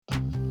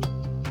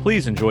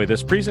Please enjoy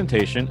this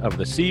presentation of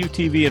the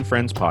CUTV and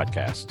Friends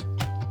podcast.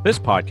 This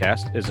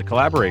podcast is a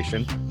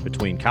collaboration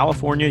between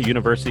California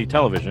University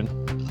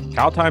Television,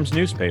 Cal Times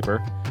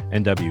newspaper,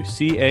 and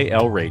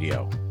WCAL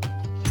Radio.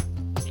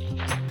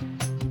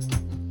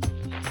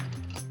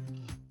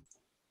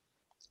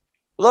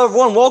 Hello,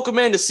 everyone. Welcome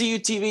into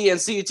CUTV and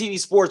CUTV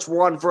Sports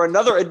 1 for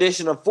another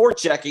edition of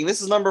Forechecking.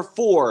 This is number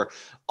 4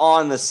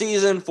 on the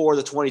season for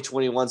the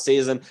 2021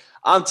 season.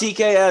 I'm TK,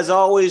 as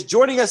always.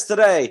 Joining us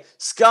today,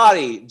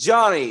 Scotty,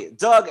 Johnny,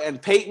 Doug,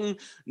 and Peyton.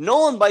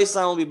 Nolan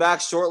Beislein will be back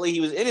shortly. He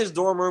was in his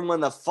dorm room when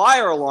the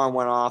fire alarm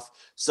went off,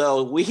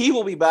 so he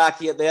will be back.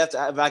 They have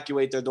to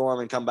evacuate their dorm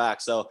and come back.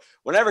 So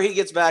whenever he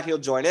gets back, he'll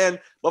join in.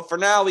 But for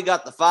now, we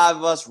got the 5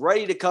 of us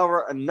ready to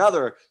cover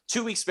another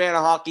 2-week span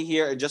of hockey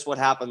here and just what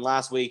happened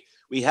last week.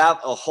 We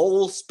have a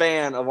whole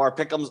span of our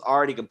pick'ems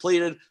already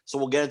completed, so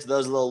we'll get into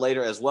those a little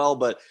later as well.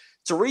 But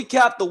to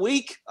recap the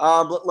week,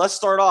 let's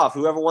start off.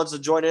 Whoever wants to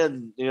join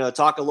in,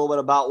 talk a little bit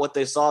about what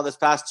they saw this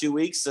past 2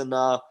 weeks, and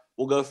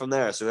we'll go from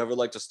there. So whoever would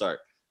like to start.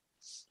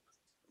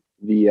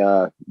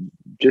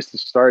 Just to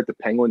start, the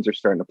Penguins are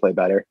starting to play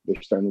better.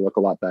 They're starting to look a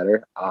lot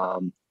better.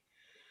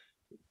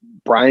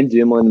 Brian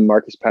Dumoulin and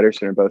Marcus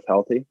Pettersson are both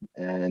healthy,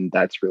 and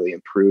that's really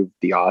improved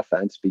the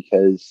offense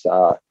because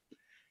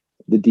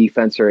the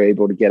defense are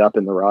able to get up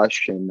in the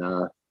rush and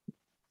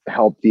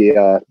help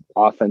the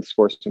offense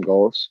score some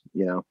goals.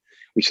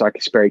 We saw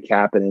Kasperi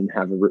Kapanen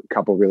have a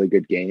couple really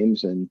good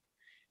games, and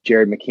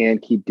Jared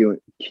McCann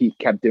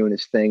kept doing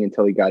his thing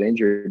until he got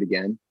injured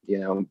again.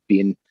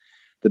 Being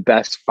the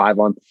best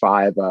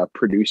 5-on-5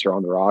 producer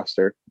on the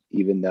roster,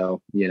 even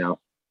though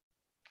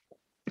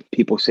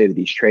people say that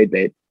he's trade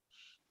bait.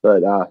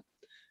 But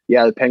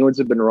the Penguins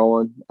have been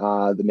rolling.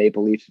 The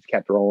Maple Leafs have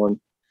kept rolling.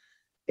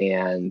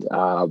 And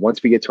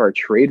once we get to our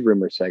trade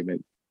rumor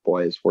segment,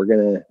 boys, we're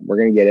gonna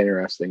get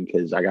interesting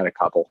because I got a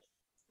couple.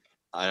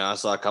 I know I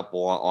saw a couple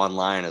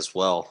online as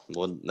well.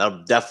 Well,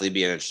 that'll definitely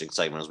be an interesting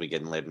segment as we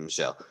get in later in the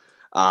show.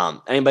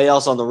 Anybody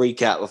else on the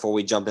recap before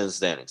we jump into the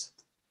standings?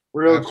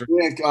 Real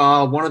quick,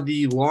 one of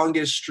the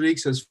longest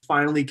streaks has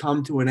finally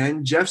come to an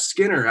end. Jeff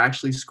Skinner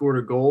actually scored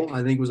a goal.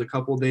 I think it was a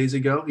couple of days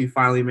ago. He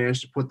finally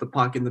managed to put the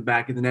puck in the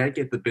back of the net,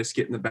 get the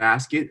biscuit in the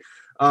basket.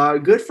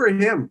 Good for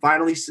him.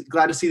 Finally,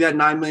 glad to see that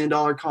 $9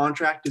 million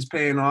contract is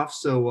paying off.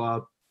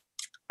 So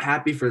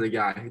happy for the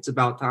guy. It's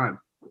about time.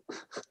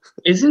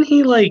 Isn't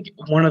he like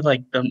one of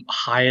like the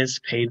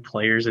highest paid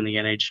players in the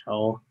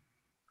NHL?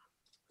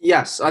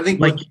 Yes, I think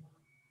with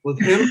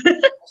him, I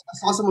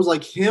saw someone was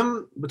like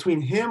him between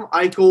him,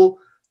 Eichel,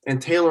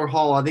 and Taylor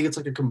Hall. I think it's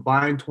like a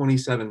combined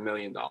 $27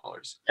 million.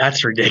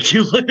 That's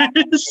ridiculous.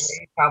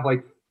 They have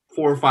like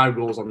 4 or 5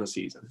 goals on the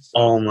season. So.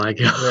 Oh my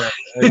god.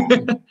 Yeah.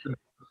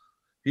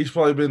 He's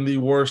probably been the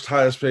worst,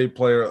 highest paid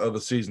player of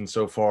the season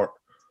so far.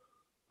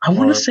 I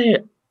want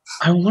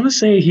to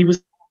say he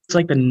was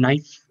like the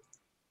 9th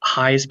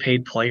highest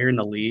paid player in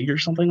the league or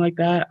something like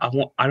that.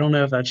 I don't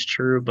know if that's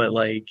true, but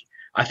like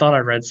I thought I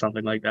read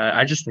something like that.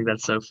 I just think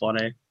that's so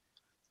funny.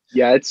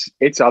 Yeah,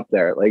 it's up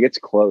there. Like it's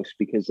close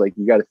because like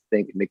you got to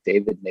think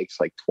McDavid makes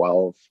like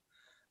 12.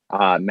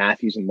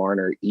 Matthews and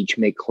Marner each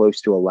make close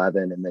to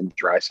 11, and then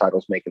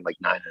Draisaitl's making like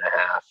 9.5.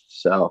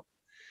 So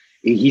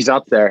he's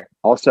up there.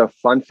 Also,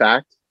 fun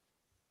fact,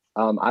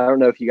 I don't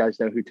know if you guys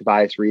know who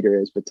Tobias Reeder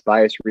is, but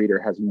Tobias Reeder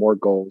has more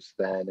goals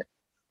than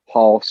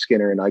Hall,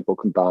 Skinner, and Eichel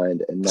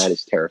combined, and that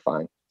is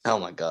terrifying. Oh,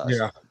 my gosh.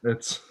 Yeah,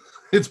 it's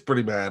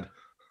pretty bad.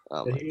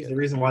 Oh, he's the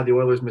reason why the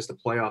Oilers missed the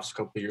playoffs a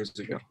couple of years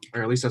ago,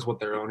 or at least that's what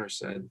their owner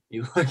said.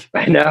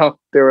 I know.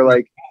 They were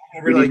like,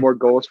 we need more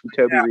goals from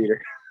Toby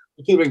Reeder.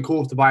 It could have been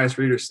cool if Tobias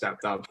Reeder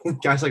stepped up.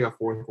 Guy's like a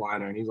 4th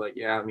liner, and he's like,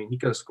 yeah, I mean, he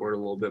could have scored a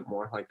little bit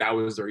more. Like, that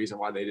was the reason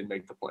why they didn't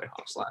make the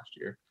playoffs last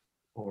year.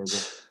 Horrible.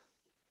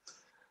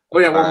 Oh,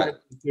 yeah, one more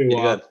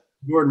too.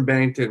 Jordan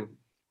Bennington,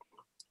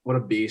 what a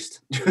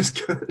beast.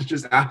 Just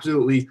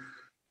absolutely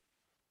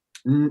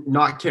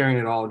not caring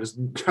at all. Just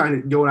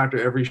going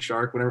after every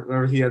shark.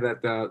 Whenever he had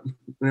that,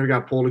 whenever he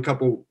got pulled a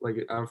couple,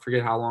 like, I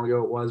forget how long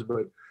ago it was,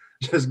 but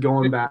just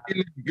going back.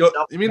 You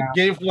mean the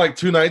game from like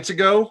 2 nights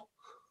ago?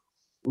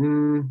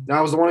 That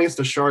was the one against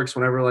the Sharks.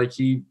 Whenever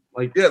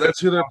yeah, that's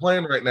who they're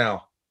playing right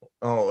now.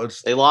 Oh,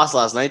 they lost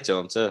last night to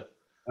him too.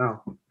 Oh,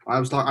 I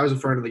was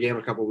referring to the game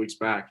a couple of weeks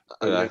back.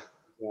 Okay.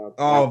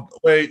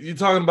 Wait, you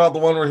talking about the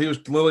one where he was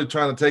literally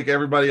trying to take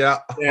everybody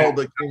out? Yeah.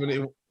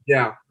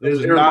 Yeah.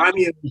 It reminded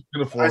me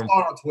of, I saw it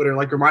on Twitter.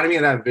 Like, reminded me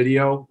of that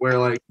video where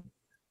like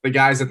the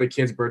guys at the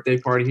kid's birthday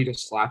party, he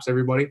just slaps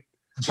everybody.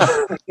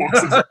 Hold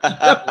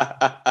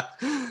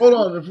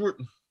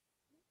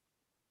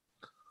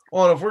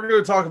on, if we're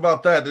going to talk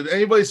about that, did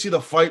anybody see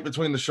the fight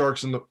between the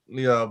Sharks and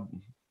the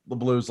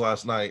Blues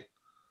last night?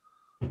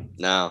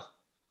 No.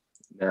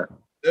 Yeah.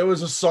 It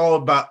was a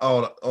solid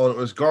battle. It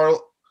was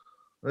Garland,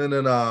 and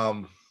then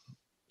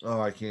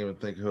I can't even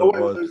think who it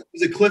was.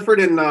 Was it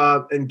Clifford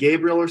and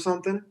Gabriel or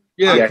something?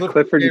 Yeah,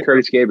 Clifford and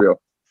Curtis Gabriel.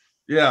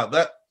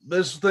 Yeah,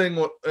 this thing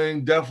was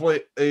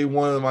definitely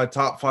one of my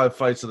top 5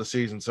 fights of the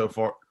season so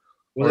far.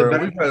 We've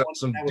had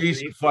some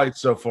decent fights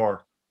so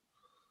far.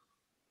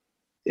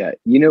 Yeah,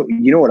 you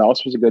know what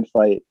else was a good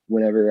fight?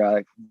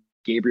 Whenever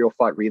Gabriel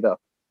fought Revo.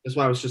 That's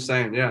what I was just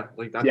saying. Yeah,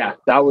 like that. Yeah,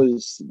 that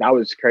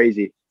was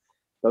crazy.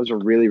 That was a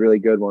really, really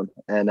good one.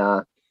 And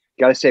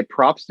gotta say,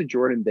 props to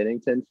Jordan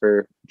Binnington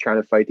for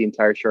trying to fight the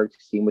entire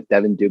Sharks team with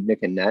Devin Dubnyk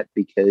and net,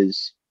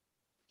 because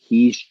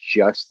he's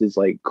just as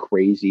like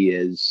crazy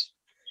as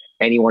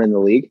anyone in the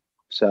league.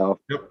 So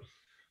Yep.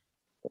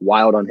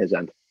 wild on his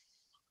end.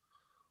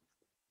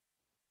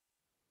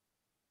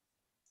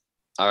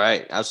 All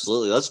right,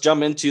 absolutely. Let's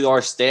jump into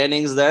our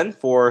standings then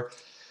for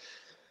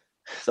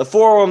the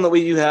four of them that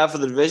we do have for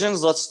the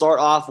divisions. Let's start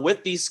off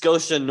with the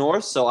Scotia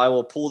North. So I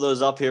will pull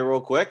those up here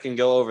real quick and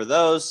go over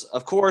those.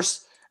 Of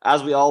course,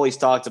 as we always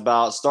talked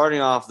about, starting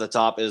off the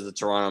top is the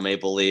Toronto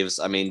Maple Leafs.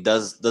 I mean,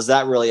 does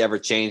that really ever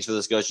change for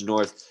the Scotia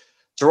North?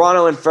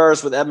 Toronto in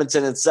first with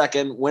Edmonton in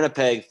second,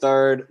 Winnipeg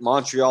third,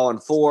 Montreal in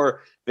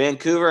four,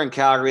 Vancouver and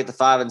Calgary at the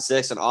 5 and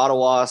 6, and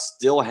Ottawa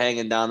still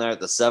hanging down there at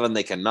the 7.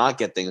 They cannot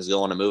get things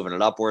going and moving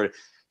it upward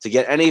to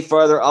get any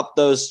further up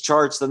those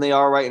charts than they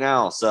are right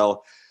now.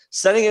 So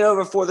sending it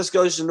over for the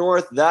Scotia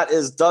North, that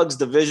is Doug's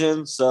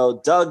division.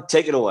 So Doug,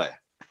 take it away.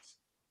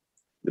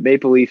 The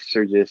Maple Leafs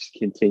are just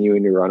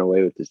continuing to run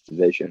away with this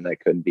division. I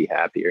couldn't be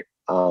happier.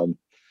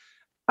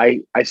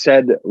 I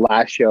said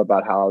last show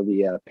about how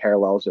the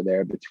parallels are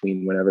there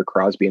between whenever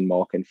Crosby and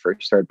Malkin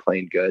first started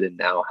playing good and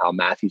now how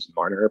Matthews and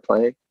Marner are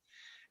playing.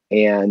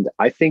 And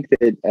I think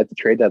that at the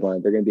trade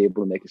deadline, they're going to be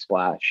able to make a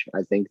splash.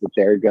 I think that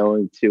they're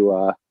going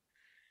to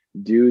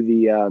do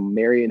the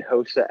Marian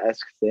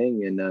Hossa-esque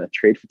thing and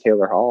trade for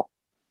Taylor Hall.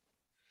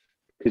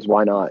 Because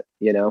why not?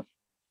 You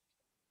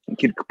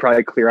could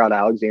probably clear out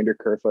Alexander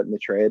Kerfoot in the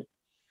trade.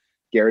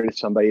 Garrett is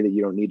somebody that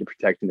you don't need to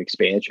protect an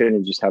expansion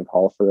and just have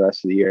Hall for the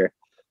rest of the year.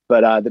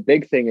 But the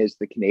big thing is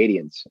the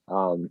Canadians.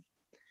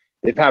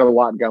 They've had a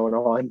lot going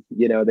on.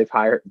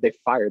 They've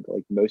fired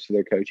like most of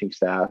their coaching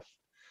staff.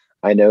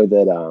 I know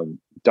that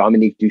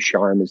Dominique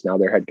Ducharme is now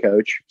their head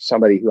coach,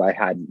 somebody who I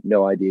had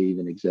no idea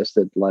even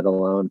existed, let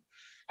alone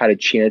had a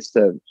chance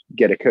to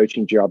get a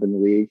coaching job in the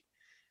league.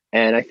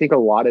 And I think a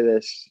lot of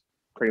this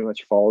pretty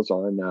much falls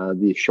on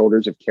the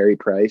shoulders of Carey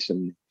Price,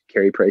 and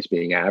Carey Price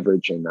being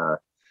average. And I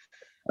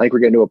think we're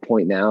getting to a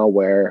point now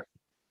where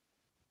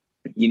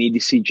you need to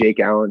see Jake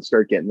Allen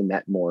start getting the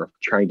net more,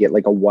 try and get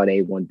like a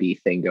 1A,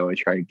 1B thing going,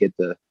 trying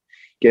to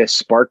get a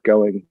spark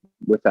going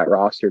with that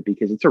roster,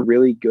 because it's a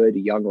really good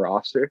young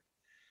roster.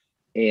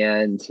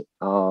 And,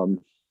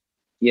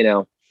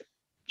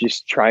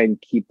 just try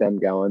and keep them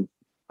going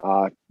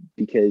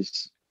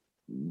because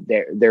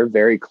they're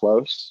very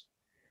close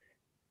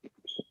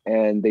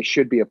and they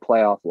should be a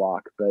playoff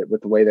lock. But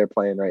with the way they're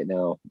playing right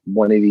now,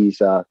 one of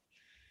these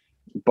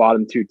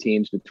bottom two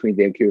teams between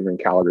Vancouver and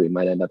Calgary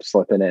might end up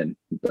slipping in.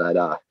 But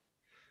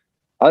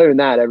other than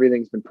that,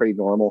 everything's been pretty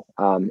normal.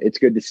 It's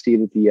good to see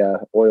that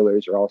the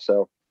Oilers are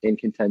also in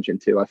contention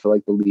too. I feel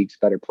like the league's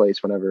a better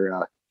place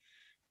whenever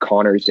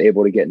Connor's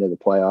able to get into the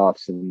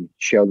playoffs and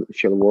show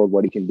the world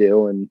what he can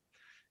do. And,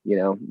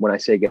 when I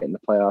say get in the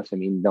playoffs, I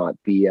mean not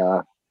be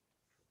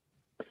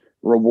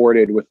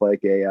rewarded with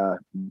like a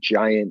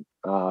giant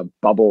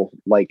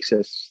bubble-like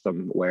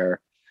system where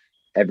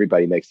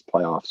everybody makes the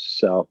playoffs.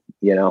 So,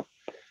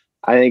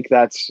 I think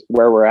that's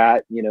where we're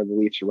at. The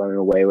Leafs are running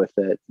away with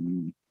it.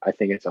 And I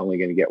think it's only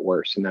going to get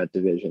worse in that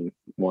division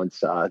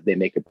once they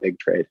make a big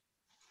trade.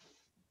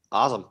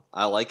 Awesome.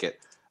 I like it.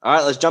 All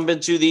right, let's jump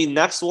into the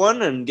next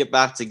one and get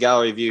back to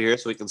gallery view here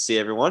so we can see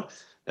everyone.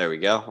 There we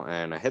go.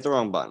 And I hit the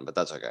wrong button, but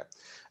that's okay.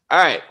 All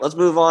right, let's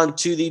move on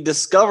to the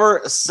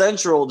Discover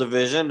Central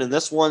division. And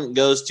this one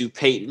goes to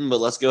Peyton, but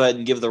let's go ahead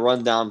and give the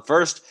rundown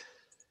first.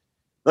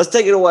 Let's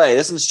take it away.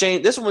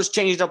 This one was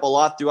changed up a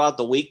lot throughout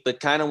the week, but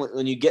kind of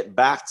when you get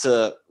back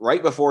to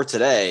right before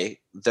today,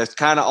 that's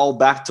kind of all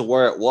back to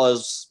where it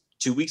was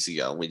 2 weeks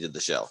ago when we did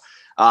the show.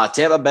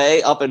 Tampa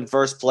Bay up in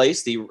first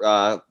place,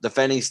 the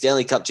defending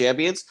Stanley Cup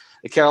champions.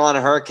 The Carolina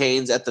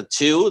Hurricanes at the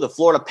 2. The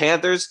Florida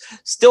Panthers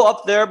still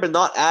up there, but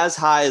not as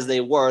high as they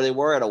were. They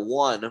were at a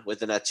 1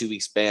 within that 2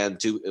 week span,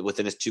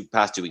 within this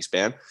past 2 week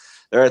span.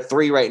 They're at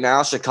 3 right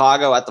now.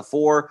 Chicago at the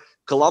 4.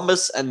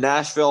 Columbus and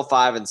Nashville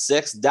 5 and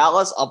 6.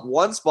 Dallas up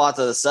 1 spot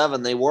to the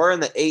 7. They were in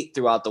the 8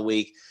 throughout the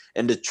week,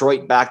 and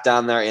Detroit back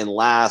down there in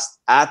last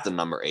at the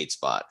number 8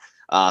 spot.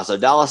 So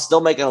Dallas still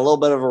making a little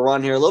bit of a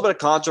run here. A little bit of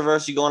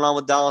controversy going on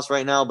with Dallas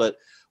right now, but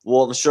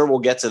I'm sure we'll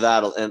get to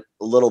that a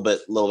little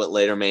bit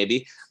later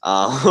maybe.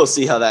 We'll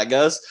see how that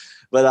goes.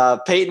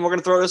 But Peyton, we're going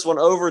to throw this one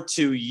over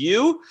to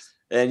you,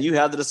 and you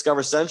have the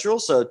Discover Central,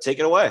 so take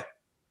it away.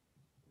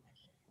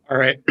 All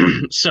right.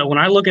 So when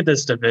I look at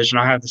this division,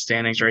 I have the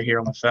standings right here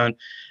on my phone.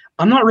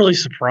 I'm not really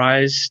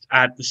surprised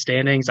at the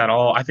standings at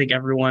all. I think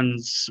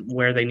everyone's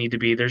where they need to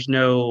be. There's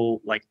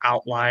no like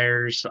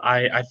outliers.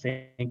 I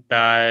think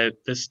that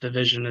this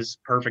division is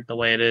perfect the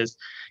way it is.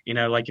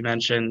 Like you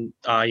mentioned,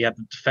 you have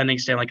the defending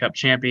Stanley Cup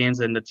champions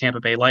and the Tampa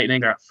Bay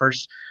Lightning are at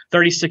first,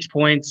 36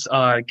 points.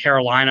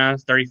 Carolina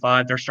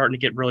 35. They're starting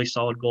to get really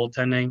solid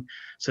goaltending,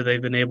 so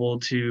they've been able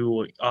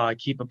to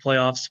keep a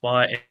playoff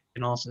spot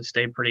and also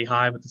stay pretty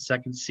high with the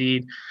second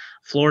seed.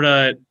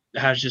 Florida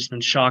has just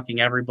been shocking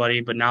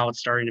everybody, but now it's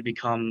starting to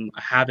become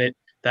a habit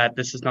that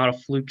this is not a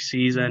fluke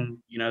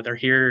season. You know, they're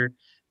here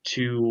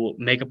to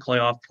make a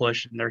playoff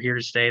push and they're here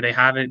to stay.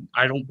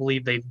 I don't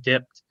believe they've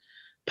dipped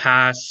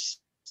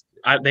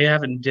they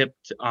haven't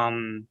dipped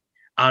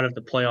out of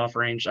the playoff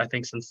range, I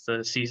think, since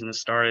the season has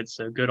started.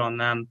 So good on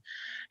them.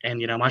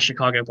 And, you know, my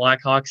Chicago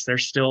Blackhawks, they're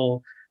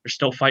still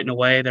fighting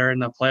away. They're in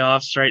the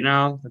playoffs right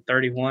now, with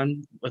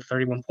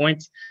 31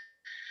 points.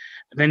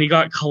 And then you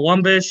got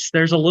Columbus.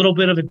 There's a little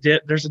bit of a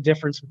dip. There's a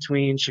difference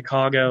between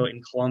Chicago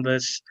and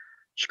Columbus.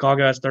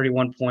 Chicago has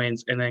 31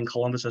 points, and then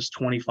Columbus has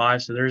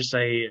 25. So there's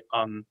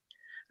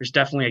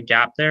definitely a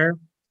gap there.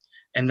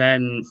 And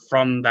then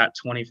from that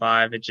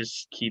 25, it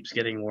just keeps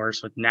getting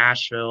worse with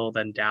Nashville,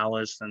 then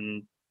Dallas,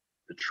 and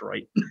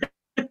Detroit.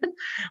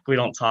 We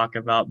don't talk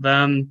about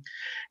them.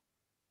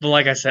 But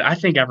like I said, I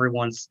think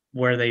everyone's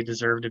where they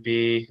deserve to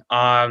be.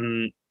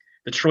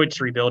 Detroit's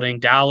rebuilding.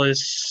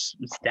 Dallas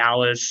is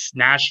Dallas.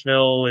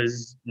 Nashville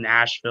is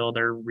Nashville.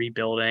 They're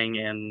rebuilding,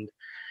 and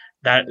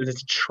that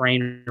is a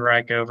train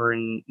wreck over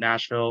in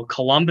Nashville.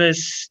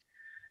 Columbus,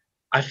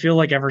 I feel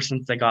like ever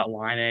since they got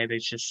Laine, they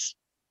just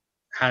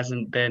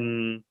hasn't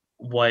been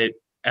what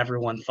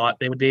everyone thought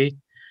they would be.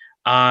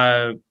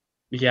 Yeah,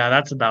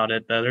 that's about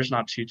it, though. There's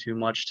not too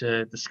much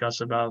to discuss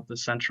about the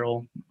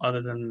Central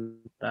other than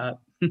that.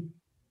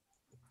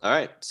 All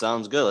right,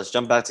 sounds good. Let's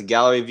jump back to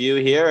gallery view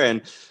here,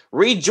 and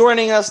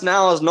rejoining us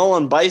now is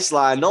Nolan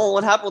Beislein. Nolan,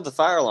 what happened with the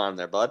fire alarm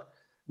there, bud?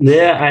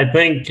 Yeah, I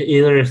think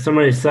either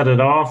somebody set it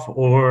off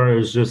or it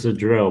was just a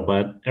drill,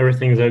 but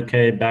everything's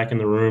okay back in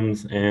the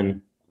rooms,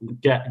 and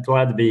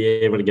glad to be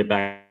able to get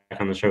back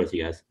on the show with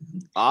you guys.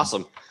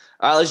 Awesome.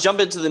 All right, let's jump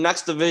into the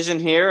next division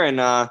here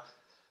and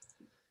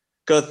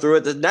go through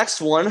it. The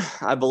next one,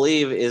 I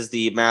believe, is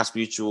the Mass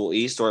Mutual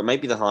East, or it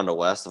might be the Honda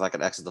West, if I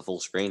can exit the full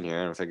screen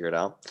here and figure it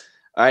out.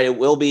 All right, it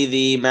will be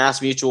the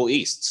Mass Mutual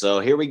East. So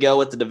here we go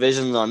with the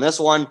divisions on this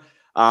one.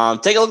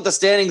 Take a look at the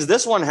standings.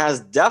 This one has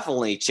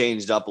definitely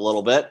changed up a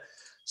little bit.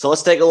 So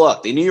let's take a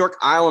look. The New York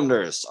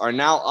Islanders are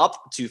now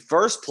up to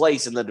first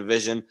place in the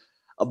division,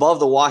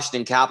 above the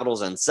Washington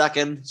Capitals in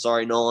second.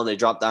 Sorry, Nolan, they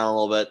dropped down a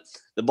little bit.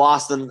 The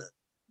Boston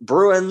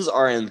Bruins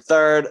are in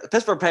third. The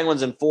Pittsburgh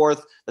Penguins in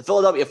fourth. The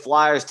Philadelphia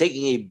Flyers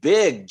taking a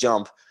big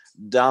jump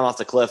down off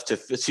the cliff to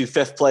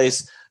fifth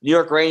place. New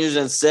York Rangers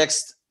in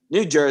sixth.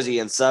 New Jersey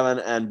in seven.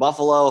 And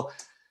Buffalo,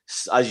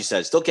 as you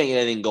said, still can't get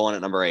anything going at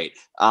number 8.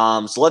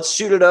 So let's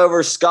shoot it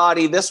over.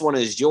 Scotty, this one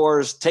is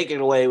yours. Take it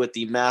away with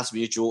the Mass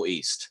Mutual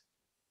East.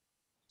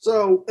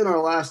 So in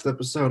our last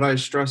episode, I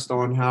stressed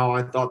on how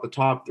I thought the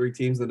top 3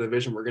 teams in the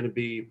division were going to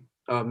be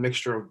a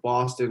mixture of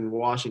Boston,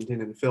 Washington,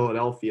 and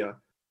Philadelphia.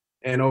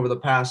 And over the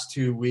past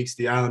 2 weeks,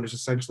 the Islanders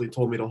essentially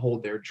told me to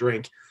hold their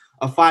drink.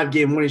 A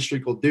 5-game winning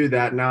streak will do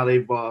that. Now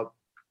they've,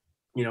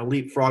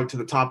 leapfrogged to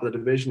the top of the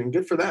division, and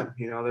good for them.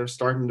 You know, they're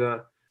starting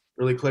to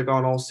really click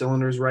on all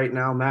cylinders right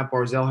now. Matt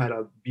Barzal had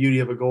a beauty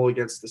of a goal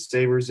against the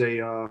Sabres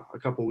a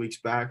couple weeks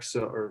back,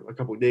 or a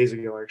couple of days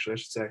ago, actually, I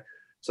should say.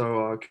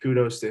 So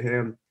kudos to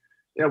him.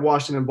 Yeah,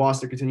 Washington and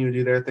Boston continue to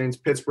do their things.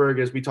 Pittsburgh,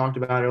 as we talked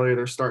about earlier,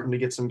 they're starting to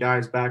get some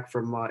guys back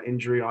from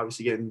injury.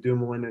 Obviously, getting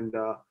Dumoulin and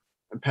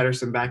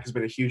Pettersson back has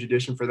been a huge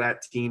addition for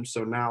that team.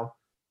 So now,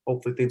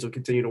 hopefully, things will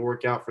continue to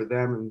work out for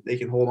them and they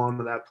can hold on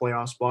to that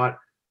playoff spot.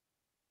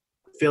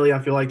 Philly, I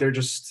feel like they're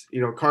just,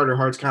 Carter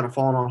Hart's kind of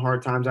fallen on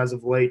hard times as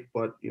of late,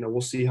 but,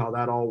 we'll see how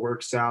that all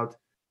works out.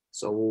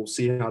 So we'll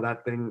see how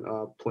that thing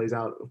plays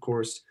out, of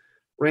course.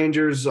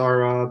 Rangers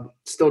are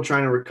still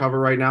trying to recover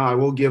right now. I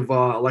will give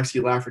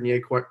Alexis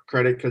Lafreniere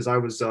credit because I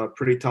was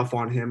pretty tough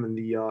on him in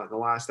the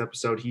last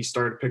episode. He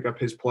started to pick up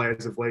his play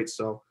as of late,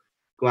 so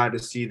glad to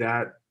see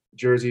that.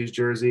 Jersey is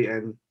Jersey,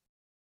 and,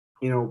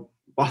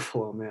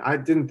 Buffalo, man. I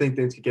didn't think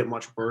things could get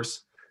much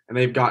worse, and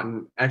they've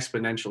gotten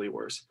exponentially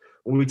worse.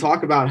 When we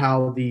talk about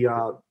how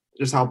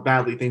just how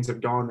badly things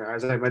have gone there,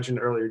 as I mentioned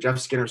earlier, Jeff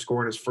Skinner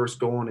scoring his first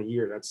goal in a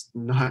year. That's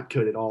not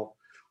good at all.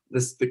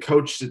 The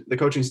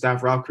coaching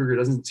staff, Ralph Kruger,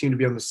 doesn't seem to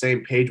be on the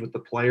same page with the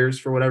players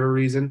for whatever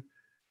reason.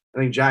 I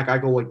think Jack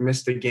Eichel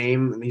missed a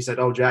game, and he said,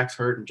 "Oh, Jack's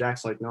hurt," and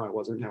Jack's like, "No, I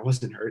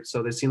wasn't hurt."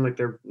 So they seem like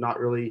they're not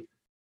really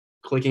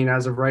clicking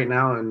as of right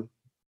now. And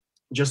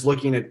just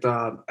looking at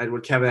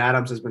what Kevin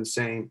Adams has been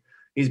saying,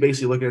 he's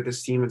basically looking at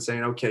this team and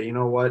saying, "Okay, you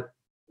know what?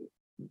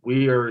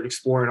 We are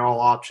exploring all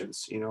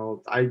options."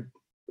 I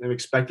am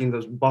expecting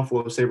those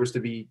Buffalo Sabres to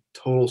be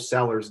total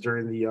sellers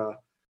during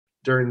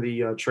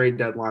the trade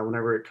deadline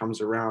whenever it comes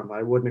around.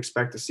 I wouldn't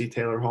expect to see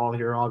Taylor Hall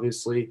here,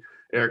 obviously.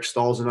 Eric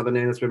Stahl's another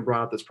name that's been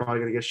brought up that's probably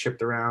going to get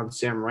shipped around.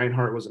 Sam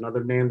Reinhart was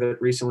another name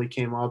that recently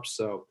came up,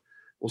 so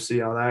we'll see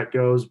how that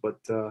goes. But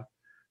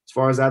as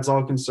far as that's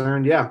all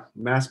concerned, yeah,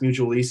 Mass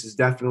Mutual East is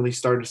definitely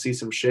starting to see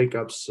some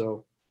shakeups,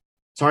 so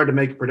it's hard to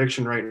make a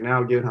prediction right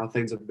now given how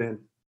things have been.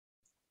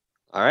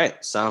 All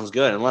right, sounds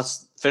good. And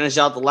let's finish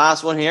out the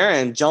last one here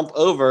and jump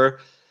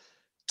over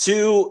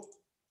to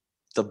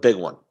the big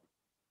one.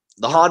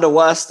 The Honda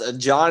West.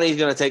 Johnny's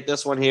going to take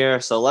this one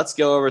here. So let's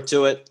go over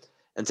to it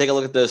and take a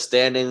look at those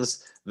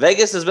standings.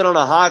 Vegas has been on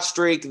a hot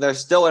streak. They're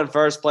still in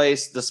first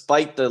place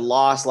despite the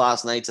loss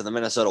last night to the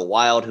Minnesota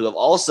Wild, who have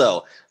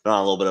also been on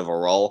a little bit of a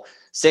roll.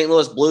 St.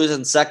 Louis Blues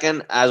in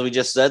second, as we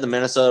just said, the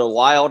Minnesota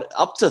Wild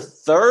up to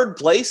third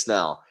place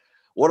now.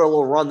 What a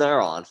little run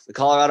they're on. The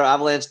Colorado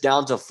Avalanche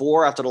down to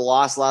 4 after the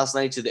loss last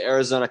night to the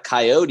Arizona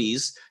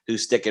Coyotes, who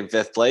stick in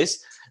 5th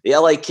place. The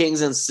LA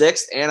Kings in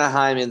 6th,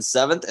 Anaheim in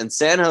 7th, and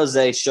San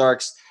Jose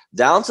Sharks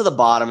down to the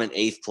bottom in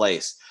 8th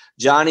place.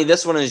 Johnny,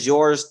 this one is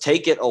yours.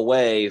 Take it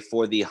away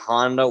for the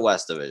Honda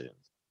West Division.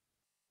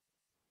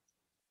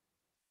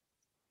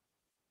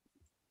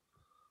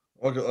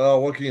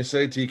 What can you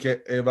say,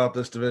 TK, about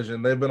this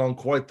division? They've been on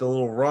quite the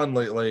little run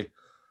lately.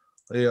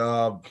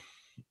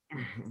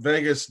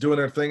 Vegas doing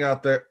their thing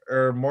out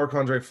there.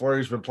 Marc-Andre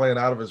Fleury's been playing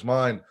out of his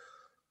mind.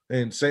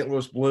 And St.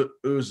 Louis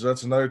Blues,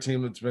 that's another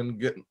team that's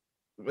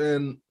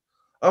been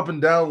up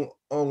and down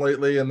on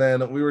lately. And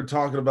then we were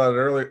talking about it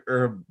earlier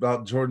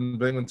about Jordan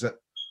Binghamton.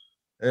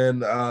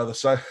 And the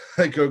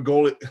psycho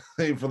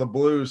goalie for the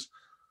Blues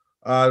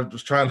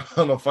was trying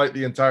to fight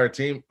the entire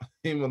team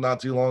not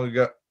too long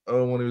ago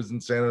when he was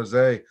in San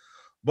Jose.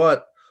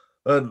 But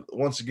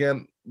once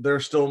again, they're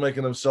still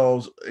making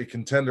themselves a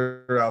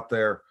contender out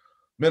there.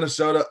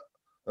 Minnesota,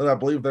 and I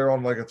believe they're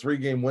on like a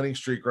 3-game winning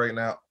streak right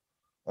now.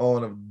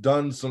 And have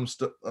done some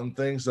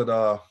things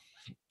that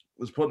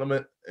was putting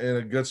them in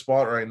a good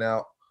spot right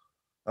now.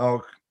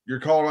 Your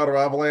Colorado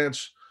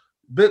Avalanche,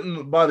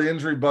 bitten by the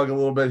injury bug a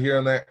little bit here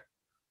and there.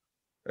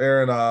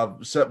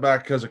 Aaron set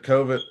back because of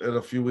COVID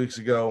a few weeks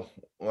ago.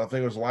 Well, I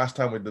think it was the last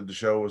time we did the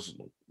show.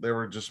 They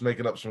were just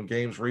making up some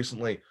games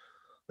recently.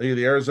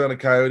 The Arizona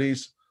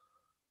Coyotes.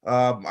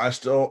 I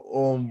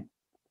still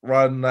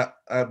riding that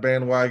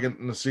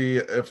bandwagon to see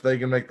if they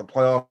can make the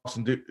playoffs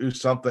and do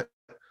something.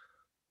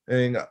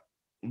 And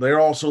they're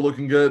also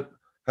looking good.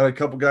 Had a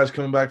couple guys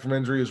coming back from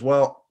injury as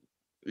well.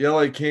 The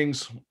LA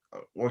Kings.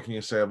 What can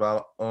you say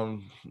about it?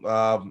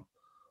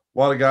 A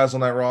lot of guys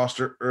on that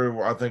roster,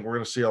 I think we're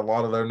going to see a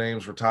lot of their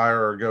names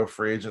retire or go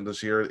free agent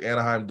this year. The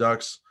Anaheim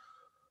Ducks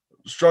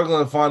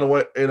struggling to find a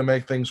way to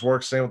make things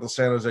work. Same with the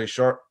San Jose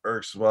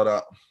Sharks.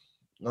 But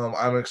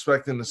I'm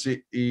expecting to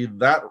see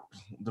that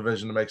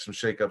division to make some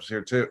shakeups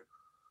here too.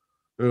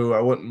 Who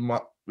I wouldn't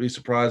be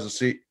surprised to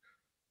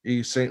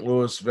see St.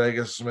 Louis,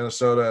 Vegas,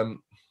 Minnesota, and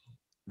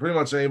pretty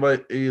much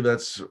anybody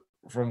that's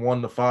from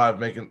 1 to 5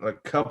 making a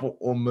couple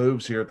of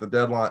moves here at the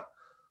deadline.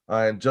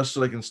 And just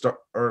so they can start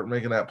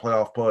making that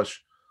playoff push.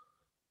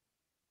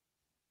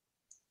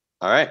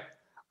 All right.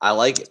 I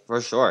like it for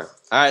sure.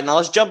 All right, now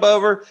let's jump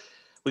over.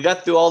 We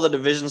got through all the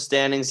division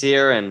standings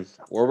here, and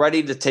we're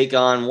ready to take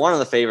on one of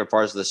the favorite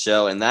parts of the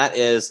show, and that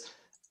is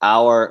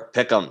our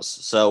pick'ems.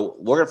 So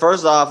we're going to,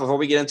 first off, before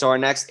we get into our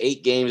next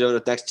 8 games over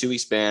the next 2-week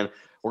span,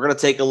 we're going to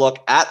take a look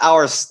at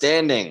our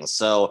standings.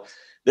 So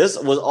this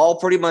was all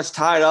pretty much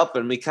tied up,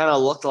 and we kind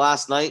of looked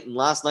last night, and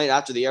last night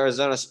after the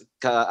Arizona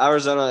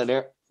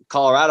and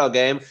Colorado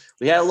game,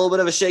 we had a little bit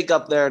of a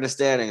shake-up there in the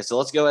standings. So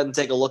let's go ahead and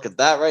take a look at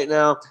that right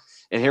now.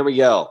 And here we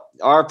go.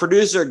 Our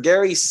producer,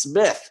 Gary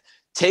Smith,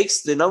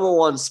 takes the number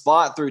 1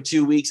 spot through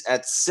 2 weeks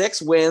at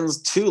 6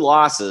 wins, 2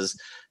 losses.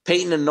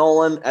 Peyton and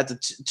Nolan at the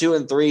 2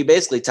 and 3,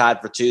 basically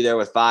tied for 2 there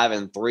with 5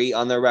 and 3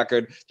 on their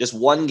record. Just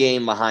 1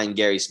 game behind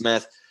Gary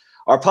Smith.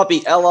 Our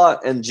puppy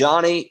Ella and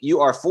Johnny, you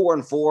are 4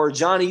 and 4.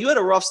 Johnny, you had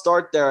a rough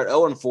start there at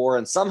 0 and 4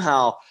 and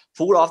somehow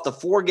pulled off the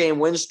 4-game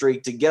win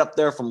streak to get up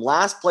there from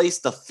last place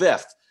to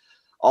 5th.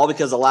 All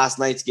because of last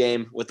night's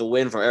game with the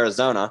win from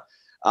Arizona.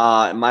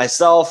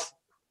 Myself,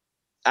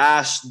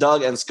 Ash,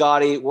 Doug, and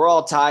Scotty, we're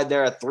all tied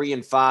there at 3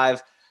 and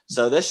 5.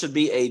 So this should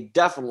be a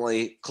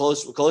definitely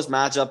close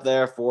matchup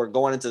there for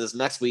going into this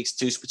next week's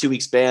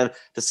 2-week span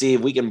to see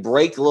if we can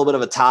break a little bit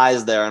of a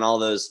ties there in all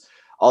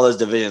those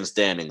division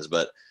standings.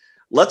 But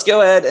let's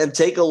go ahead and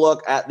take a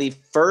look at the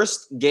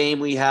first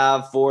game we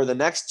have for the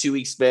next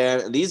 2-week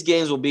span. And these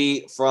games will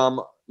be from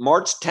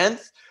March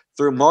 10th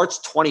through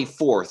March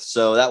 24th.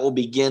 So that will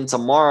begin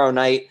tomorrow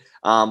night.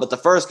 But the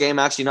first game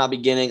actually not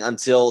beginning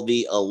until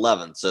the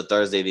 11th. So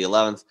Thursday, the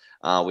 11th.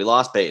 We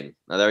lost Peyton.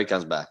 Now there he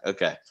comes back.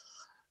 Okay.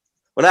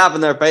 What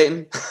happened there,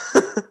 Peyton?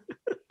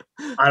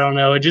 I don't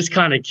know. It just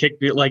kind of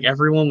kicked me. Like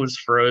everyone was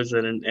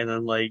frozen and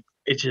then like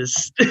it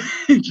just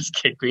it just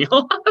kicked me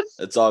off.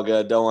 It's all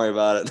good. Don't worry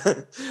about it.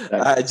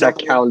 That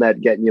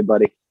CalNet getting you,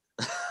 buddy.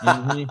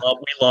 Mm-hmm. We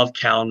love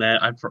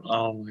CalNet.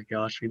 Oh my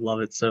gosh, we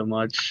love it so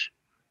much.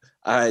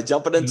 All right,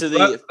 jumping into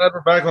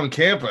we're back on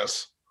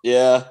campus.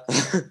 Yeah.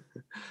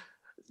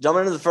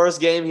 Jumping into the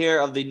first game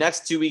here of the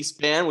next 2-week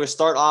span, we'll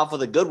start off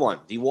with a good one.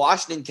 The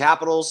Washington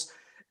Capitals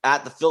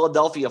at the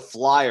Philadelphia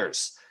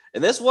Flyers.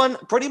 And this one,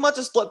 pretty much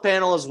a split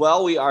panel as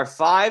well. We are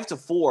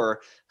 5-4,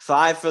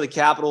 5 for the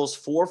Capitals,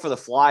 4 for the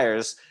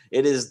Flyers.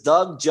 It is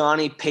Doug,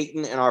 Johnny,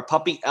 Peyton, and our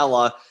puppy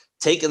Ella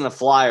taking the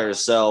Flyers.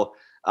 So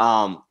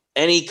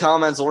any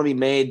comments want to be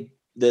made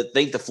that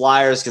think the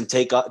Flyers can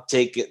take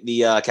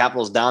the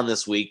Capitals down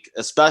this week,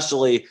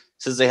 especially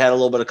since they had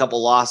a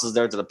couple losses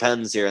there to the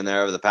Pens here and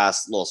there over the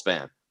past little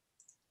span?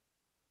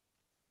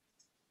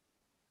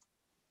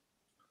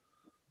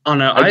 Oh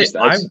no,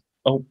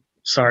 oh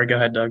sorry, go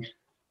ahead, Doug.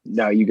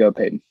 No, you go,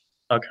 Peyton.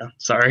 Okay,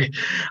 sorry.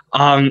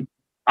 I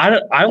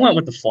went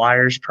with the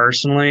Flyers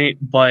personally,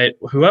 but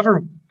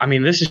whoever, I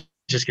mean, this is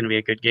just going to be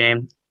a good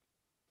game.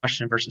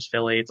 Washington versus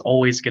Philly, it's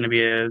always going to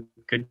be a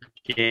good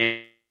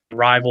game.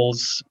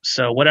 Rivals,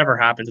 so whatever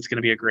happens, it's going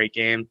to be a great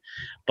game.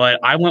 But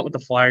I went with the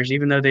Flyers,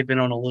 even though they've been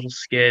on a little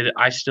skid.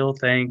 I still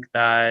think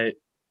that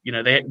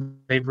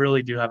they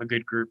really do have a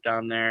good group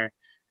down there.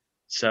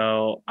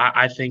 So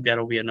I think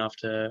that'll be enough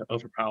to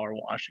overpower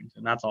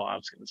Washington. That's all I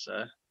was going to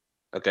say.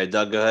 Okay,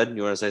 Doug, go ahead.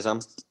 You want to say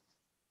something?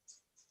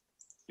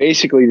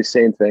 Basically the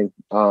same thing.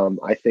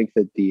 I think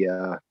that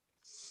the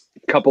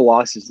couple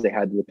losses they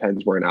had to the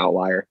Pens were an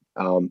outlier.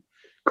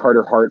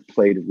 Carter Hart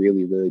played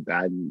really, really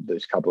bad in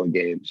those couple of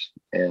games.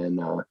 And,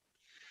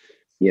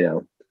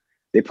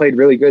 they played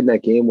really good in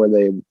that game where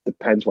the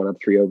Pens went up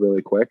 3-0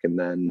 really quick and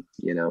then,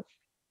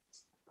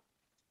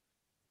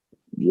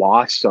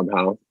 lost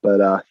somehow.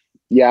 But,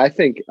 yeah, I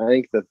think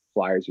the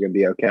Flyers are going to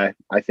be okay.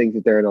 I think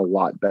that they're in a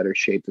lot better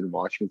shape than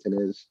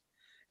Washington is,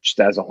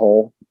 just as a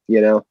whole,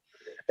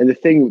 And the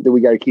thing that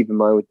we got to keep in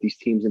mind with these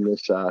teams in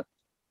this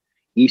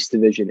East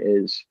Division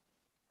is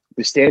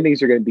the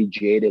standings are going to be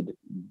jaded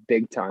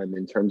big time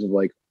in terms of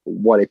like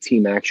what a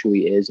team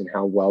actually is and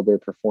how well they're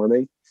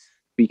performing,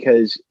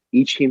 because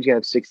each team's going to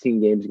have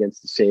 16 games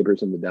against the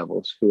Sabres and the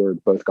Devils, who are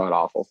both god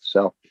awful.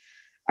 So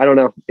I don't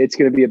know. It's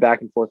going to be a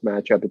back and forth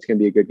matchup. It's going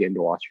to be a good game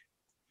to watch.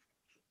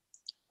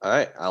 All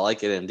right. I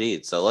like it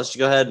indeed. So let's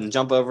go ahead and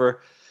jump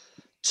over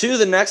to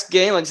the next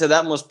game. Like I said,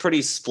 that one was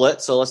pretty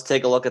split. So let's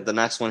take a look at the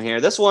next one here.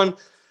 This one,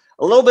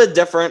 a little bit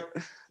different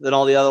than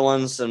all the other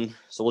ones. And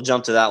so we'll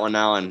jump to that one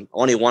now. And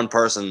only one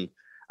person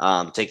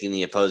taking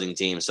the opposing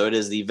team. So it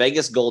is the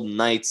Vegas Golden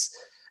Knights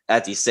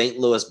at the St.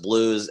 Louis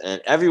Blues.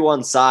 And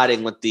everyone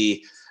siding with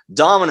the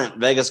dominant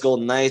Vegas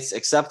Golden Knights,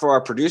 except for our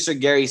producer,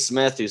 Gary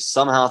Smith, who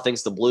somehow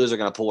thinks the Blues are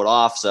going to pull it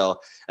off.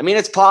 So, I mean,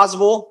 it's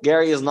possible.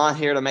 Gary is not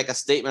here to make a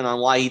statement on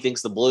why he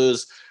thinks the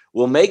Blues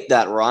will make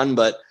that run.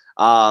 But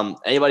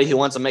anybody who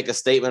wants to make a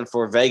statement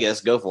for Vegas,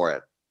 go for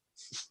it.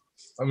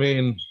 I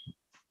mean,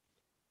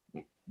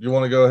 you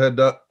want to go ahead,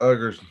 Doug?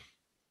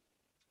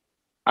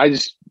 I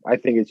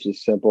think it's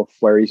just simple.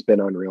 Fleury's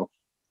been unreal.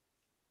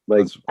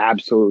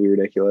 Absolutely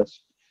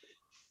ridiculous.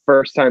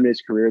 First time in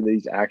his career that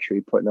he's actually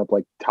putting up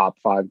like top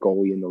 5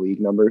 goalie in the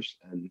league numbers,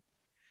 and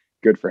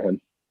good for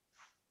him.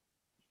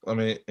 I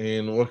mean,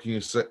 and what can you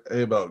say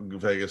about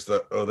Vegas?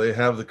 They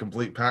have the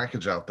complete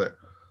package out there.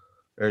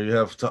 You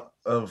have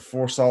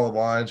 4 solid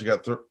lines. You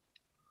got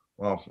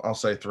I'll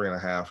say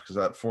 3.5 because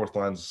that fourth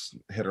line's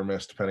hit or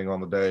miss depending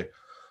on the day.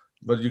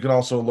 But you can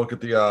also look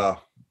at the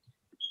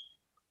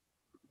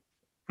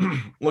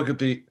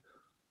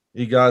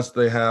guys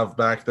they have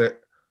back there.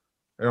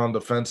 They're on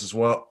defense as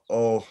well.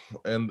 Oh,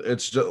 and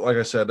it's just like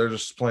I said, they're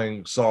just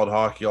playing solid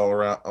hockey all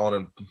around.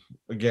 And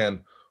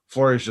again,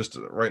 Fleury's just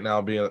right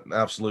now being an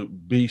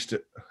absolute beast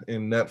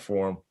in net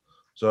form.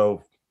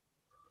 So,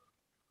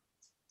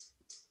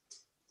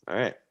 all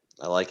right,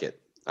 I like it.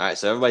 All right,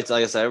 so everybody,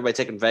 like I said, everybody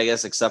taking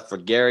Vegas except for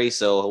Gary.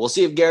 So we'll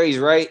see if Gary's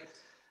right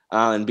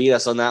and beat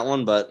us on that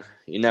one, but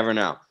you never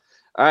know.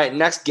 All right,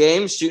 next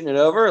game, shooting it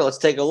over. Let's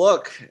take a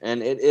look,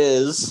 and it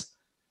is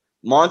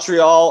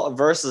Montreal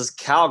versus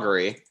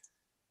Calgary.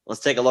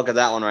 Let's take a look at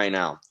that one right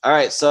now. All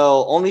right,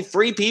 so only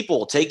 3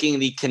 people taking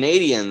the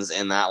Canadians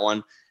in that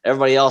one.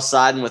 Everybody else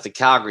siding with the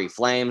Calgary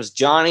Flames.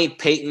 Johnny,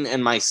 Peyton,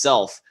 and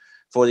myself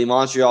for the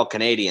Montreal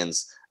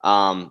Canadiens.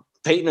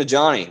 Peyton or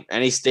Johnny,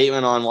 any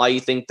statement on why you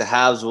think the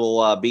Habs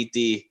will beat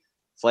the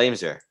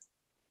Flames here?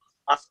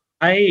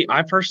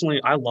 I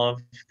personally love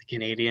the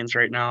Canadians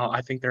right now.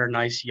 I think they're a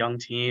nice young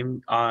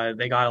team.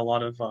 They got a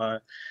lot of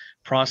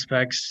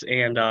prospects,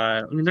 and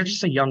I mean they're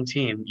just a young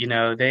team.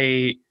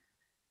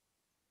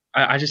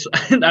 I just,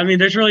 I mean,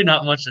 there's really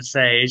not much to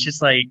say. It's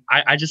just like,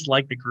 I just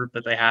like the group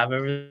that they have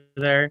over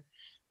there.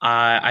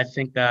 I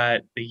think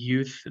that the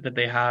youth that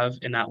they have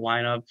in that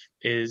lineup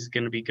is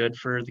going to be good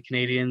for the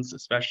Canadians,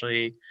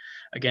 especially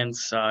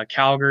against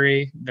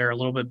Calgary. They're a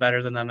little bit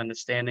better than them in the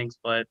standings,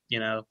 but,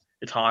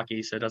 it's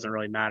hockey, so it doesn't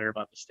really matter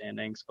about the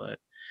standings. But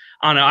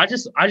I don't know. I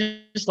just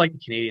like the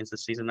Canadians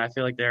this season. I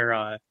feel like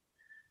they're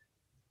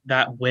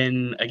that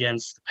win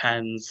against the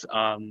Pens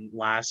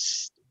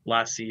last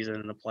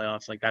season in the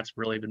playoffs, like that's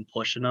really been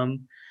pushing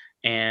them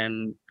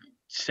and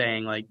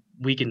saying like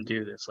we can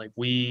do this.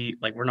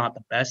 We're not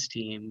the best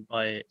team,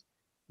 but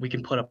we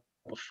can put up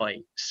a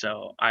fight.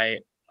 So I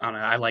don't know.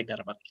 I like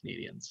that about the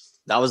Canadians.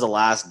 That was the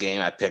last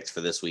game I picked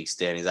for this week's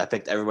standings. I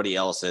picked everybody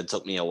else, and it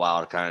took me a while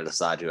to kind of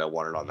decide who I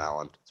wanted on that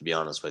one, to be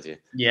honest with you.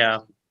 Yeah,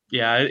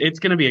 it's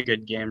going to be a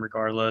good game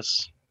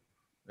regardless.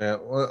 Yeah,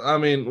 well, I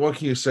mean, what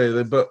can you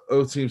say?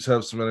 Both teams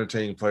have some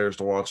entertaining players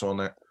to watch on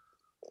there.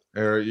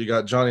 You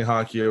got Johnny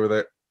Hockey over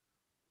there,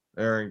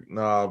 Aaron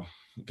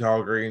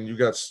Calgary, and you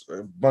got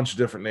a bunch of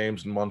different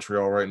names in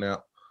Montreal right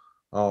now.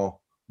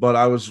 But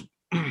I was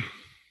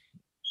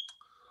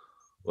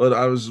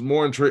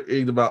more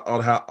intrigued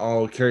about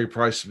how Carey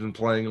Price has been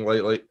playing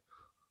lately.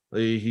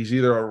 He's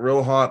either a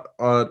real hot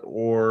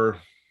or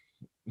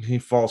he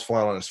falls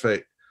flat on his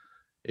face.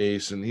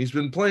 And he's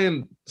been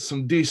playing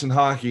some decent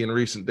hockey in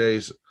recent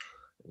days.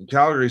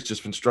 Calgary's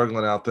just been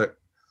struggling out there.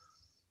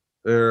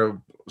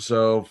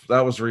 So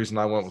that was the reason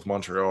I went with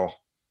Montreal.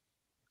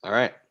 All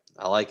right.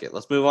 I like it.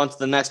 Let's move on to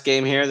the next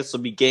game here. This will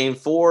be game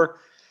 4.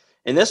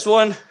 And this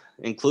one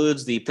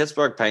includes the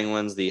Pittsburgh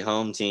Penguins, the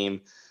home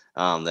team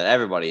that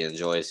everybody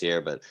enjoys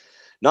here. But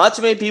not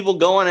too many people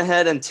going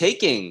ahead and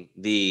taking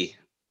the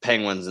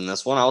Penguins in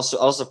this one. I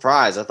was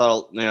surprised. I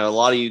thought a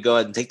lot of you go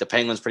ahead and take the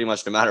Penguins pretty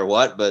much no matter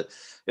what. But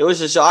it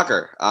was a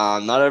shocker.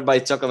 Not everybody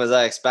took them as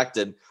I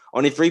expected.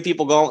 Only 3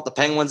 people going with the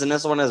Penguins in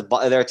this one as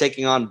they're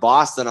taking on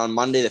Boston on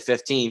Monday the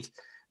 15th.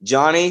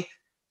 Johnny,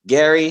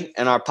 Gary,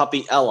 and our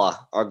puppy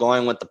Ella are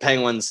going with the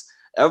Penguins.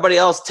 Everybody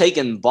else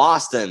taking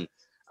Boston.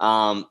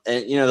 And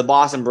the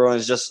Boston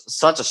Bruins just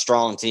such a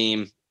strong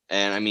team.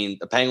 And I mean,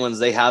 the Penguins,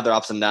 they have their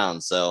ups and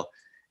downs. So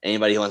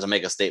anybody who wants to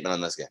make a statement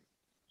on this game?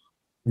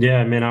 Yeah,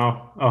 I mean,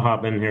 I'll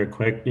hop in here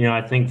quick.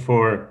 I think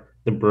for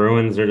the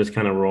Bruins, they're just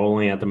kind of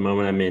rolling at the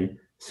moment. I mean,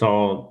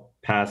 saw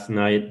past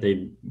night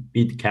they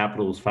beat the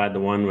Capitals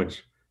 5-1,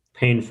 which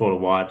painful to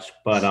watch.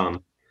 But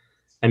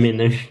I mean,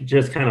 they're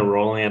just kind of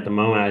rolling at the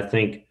moment. I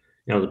think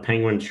the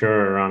Penguins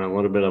sure are on a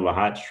little bit of a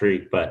hot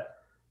streak, but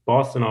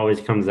Boston always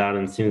comes out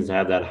and seems to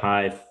have that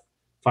high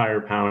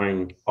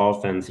fire-pounding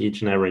offense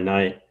each and every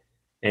night.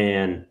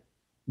 And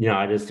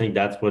I just think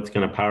that's what's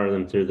going to power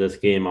them through this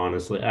game,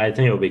 honestly. I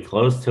think it'll be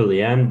close till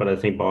the end, but I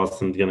think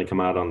Boston's going to come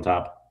out on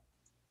top.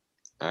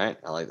 All right.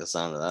 I like the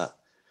sound of that.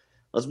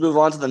 Let's move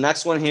on to the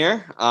next one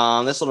here.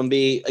 This will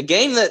be a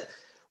game that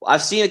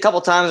I've seen a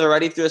couple times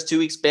already through this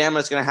 2-week span, but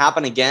it's going to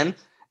happen again.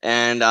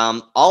 And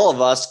all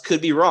of us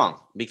could be wrong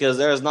because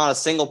there is not a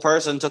single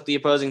person took the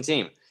opposing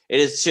team. It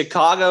is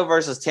Chicago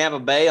versus Tampa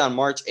Bay on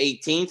March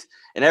 18th.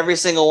 And every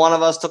single one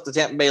of us took the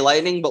Tampa Bay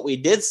Lightning. But we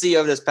did see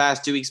over this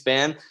past 2-week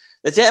span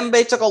that Tampa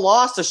Bay took a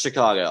loss to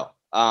Chicago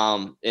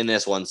in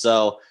this one.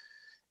 So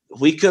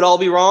we could all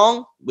be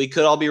wrong. We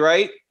could all be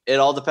right. It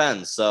all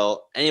depends.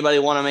 So anybody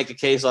want to make a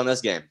case on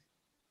this game?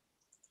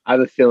 I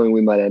have a feeling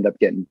we might end up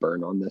getting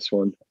burned on this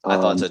one. I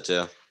thought so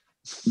too.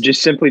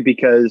 Just simply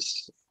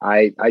because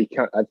I've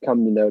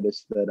come to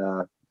notice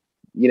that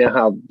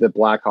how the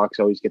Blackhawks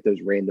always get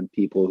those random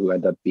people who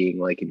end up being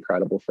like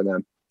incredible for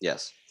them.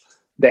 Yes,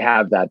 they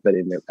have that, but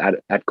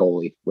at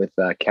goalie with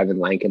Kevin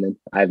Lankinen.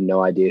 I have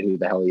no idea who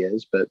the hell he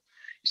is, but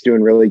he's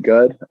doing really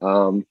good.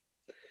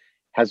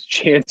 Has a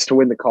chance to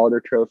win the Calder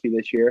Trophy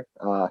this year.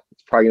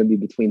 It's probably going to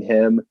be between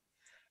him,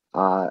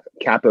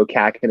 Capo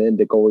Kakinen,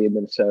 the goalie in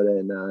Minnesota,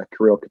 and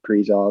Kirill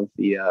Kaprizov,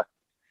 the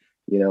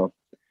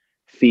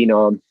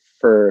phenom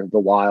for the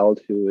Wild,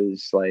 who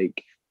is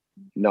like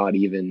not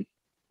even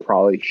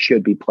probably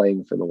should be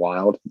playing for the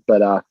Wild.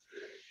 But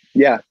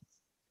yeah,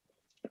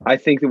 I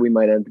think that we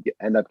might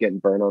end up getting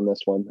burned on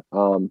this one.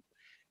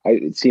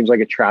 It seems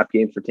like a trap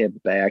game for Tampa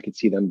Bay. I could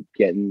see them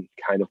getting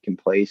kind of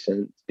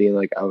complacent, being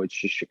like, oh, it's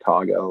just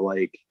Chicago.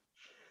 Like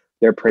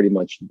they're pretty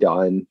much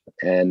done.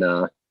 And,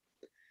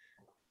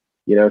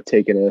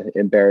 taking an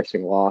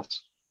embarrassing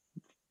loss.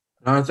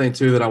 Another thing,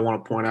 too, that I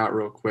want to point out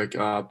real quick,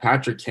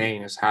 Patrick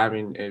Kane is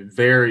having a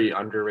very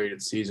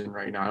underrated season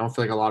right now. I don't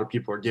feel like a lot of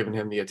people are giving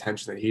him the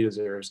attention that he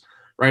deserves.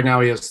 Right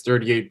now, he has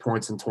 38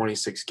 points in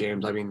 26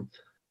 games. I mean,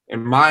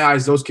 in my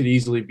eyes, those could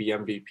easily be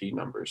MVP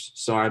numbers.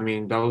 So, I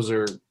mean,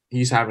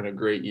 he's having a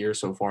great year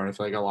so far. And I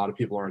feel like a lot of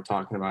people aren't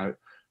talking about it,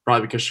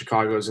 probably because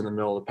Chicago is in the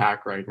middle of the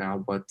pack right now.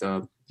 But,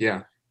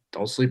 yeah,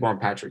 don't sleep on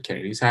Patrick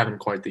Kane. He's having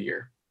quite the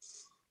year.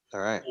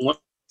 All right.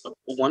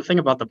 One thing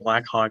about the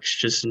Blackhawks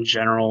just in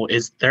general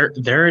is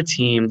they're a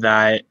team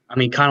that, I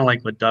mean, kind of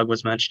like what Doug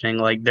was mentioning,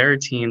 like they're a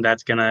team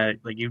that's going to,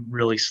 like, you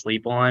really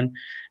sleep on.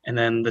 And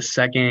then the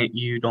second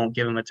you don't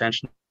give them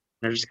attention,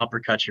 they're just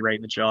uppercut you right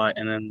in the jaw,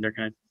 and then they're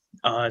going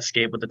to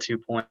escape with the 2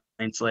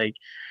 points. Like,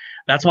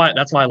 that's why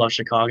I love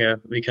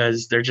Chicago,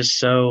 because they're just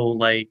so,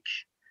 like,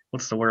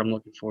 what's the word I'm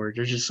looking for?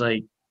 They're just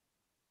like,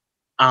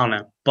 I don't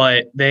know,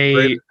 but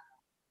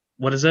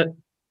what is it?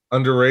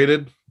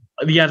 Underrated.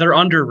 Yeah, they're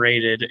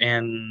underrated,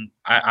 and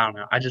I don't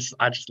know. I just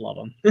love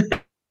them.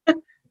 All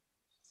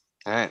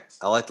right,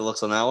 I like the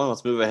looks on that one.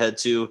 Let's move ahead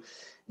to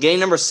game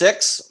number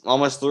 6.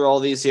 Almost through all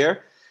these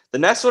here. The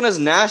next one is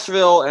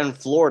Nashville and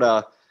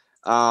Florida.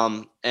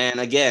 And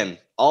again,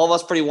 all of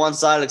us pretty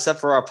one-sided except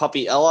for our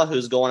puppy Ella,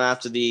 who's going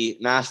after the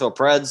Nashville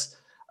Preds.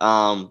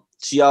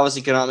 She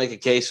obviously cannot make a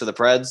case for the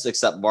Preds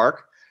except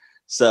Bark.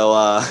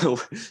 So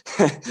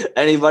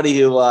anybody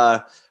who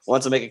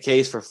wants to make a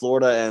case for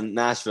Florida and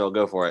Nashville,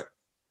 go for it.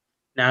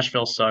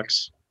 Nashville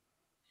sucks.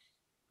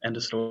 End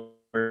of story.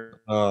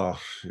 Oh,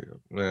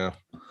 yeah.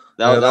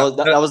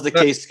 That was the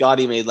case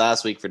Scotty made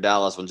last week for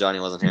Dallas when Johnny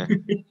wasn't here.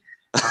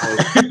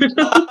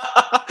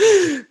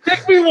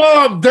 Take me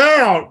while I'm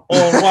down.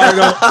 Oh, why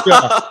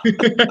not?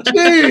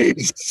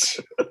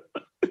 Jeez.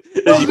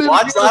 Did you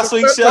watch last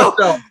week's show?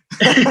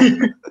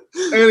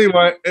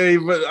 Anyway,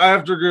 but I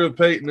have to agree with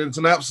Peyton. It's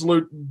an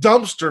absolute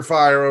dumpster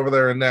fire over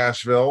there in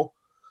Nashville.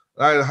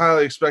 I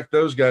highly expect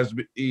those guys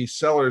to be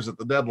sellers at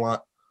the deadline.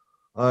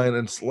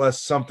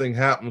 Unless something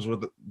happens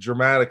with it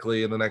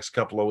dramatically in the next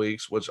couple of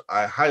weeks, which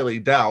I highly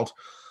doubt.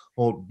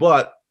 Well,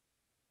 but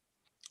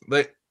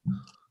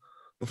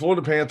the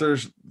Florida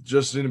Panthers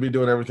just seem to be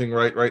doing everything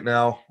right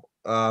now.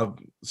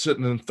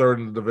 Sitting in third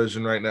in the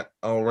division right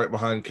now, right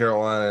behind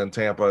Carolina and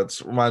Tampa.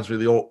 It reminds me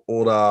of the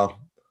old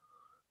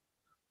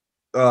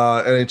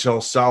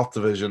NHL South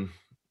Division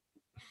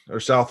or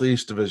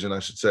Southeast Division, I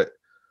should say.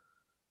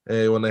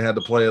 Hey, when they had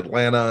to play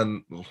Atlanta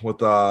and with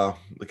the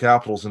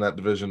Capitals in that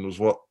division was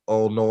what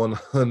Nolan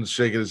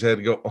shaking his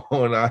head go,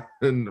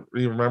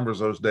 he remembers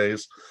those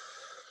days.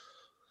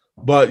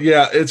 But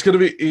yeah, it's going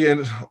to be,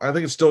 and I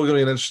think it's still going to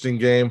be an interesting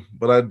game,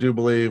 but I do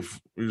believe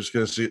we're just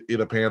going to see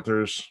the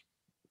Panthers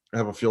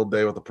have a field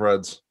day with the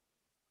Preds.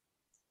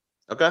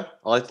 Okay,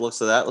 I like the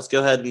looks of that. Let's go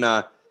ahead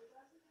and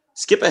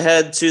skip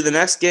ahead to the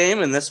next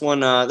game, and this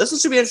one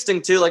should be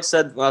interesting too. Like I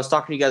said, when I was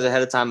talking to you guys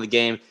ahead of time of the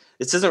game,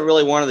 this isn't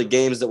really one of the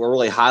games that we're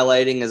really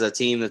highlighting as a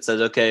team that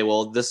says, okay,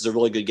 well, this is a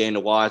really good game to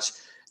watch.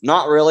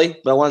 Not really,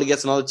 but I wanted to get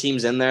some other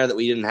teams in there that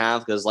we didn't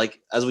have because, like,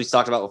 as we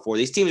talked about before,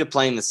 these teams are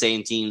playing the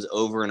same teams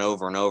over and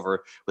over and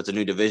over with the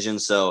new division.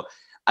 So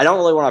I don't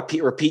really want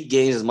to repeat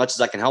games as much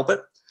as I can help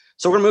it.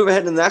 So we're going to move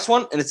ahead to the next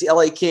one, and it's the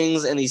LA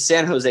Kings and the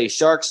San Jose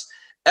Sharks.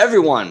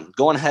 Everyone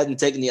going ahead and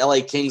taking the LA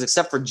Kings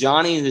except for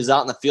Johnny, who's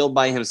out in the field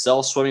by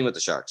himself swimming with the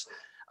Sharks.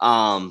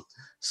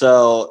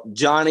 So,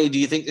 Johnny, do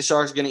you think the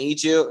Sharks are going to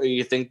eat you, or do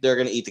you think they're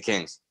going to eat the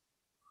Kings?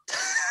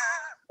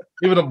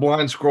 Even a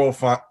blind squirrel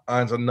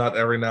finds a nut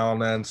every now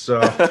and then.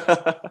 So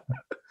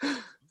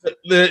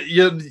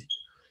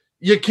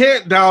you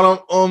can't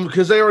doubt them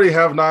because they already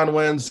have 9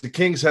 wins. The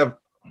Kings have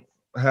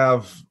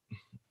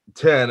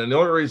 10, and the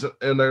only reason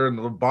and they're in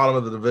the bottom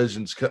of the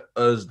divisions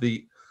is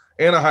the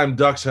Anaheim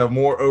Ducks have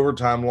more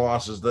overtime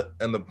losses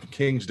and the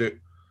Kings do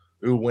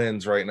who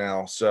wins right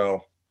now.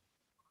 So.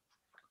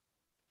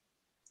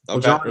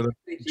 Okay.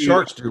 The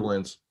Sharks do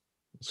wins.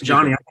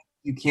 Johnny, I think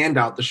you can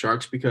doubt the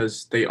Sharks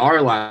because they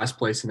are last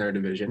place in their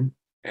division,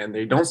 and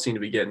they don't seem to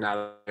be getting out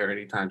of there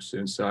anytime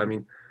soon. So, I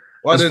mean.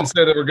 Well, I didn't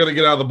say that we're going to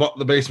get out of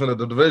the basement of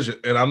the division,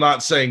 and I'm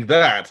not saying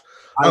that.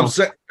 I'm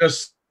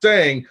just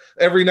saying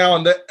every now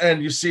and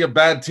then you see a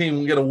bad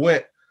team get a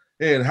win.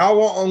 And how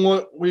long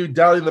were we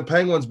doubting the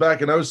Penguins back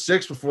in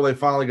 2006 before they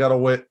finally got a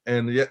win?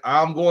 And yet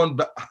I'm going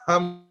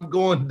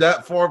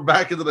that far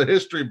back into the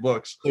history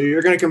books. So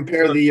you're going to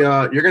compare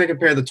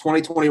the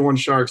 2021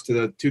 Sharks to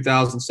the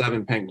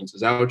 2007 Penguins.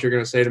 Is that what you're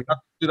going to say to me?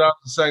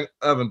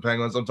 2007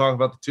 Penguins. I'm talking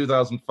about the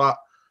 2005.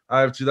 I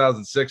have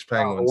 2006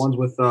 Penguins. The ones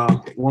with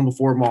one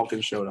before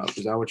Malkin showed up.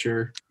 Is that what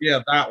you're? Yeah,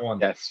 that one.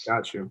 Yes,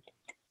 got you.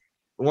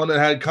 The one that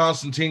had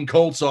Konstantin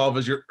Koltsov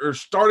as your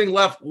starting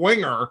left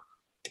winger.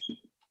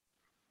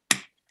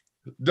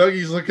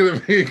 Dougie's looking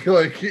at me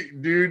like,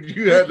 dude,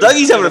 you had.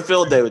 Dougie's having a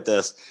field day with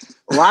this.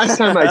 Last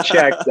time I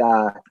checked,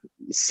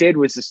 Sid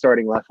was the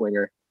starting left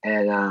winger,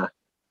 and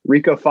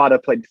Rico Fata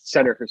played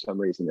center for some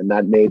reason, and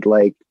that made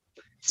like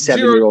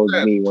 7-year-old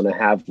me want to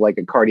have like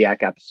a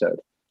cardiac episode.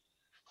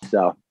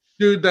 So,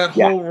 dude, that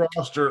whole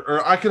roster,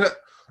 or I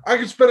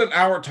could spend an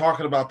hour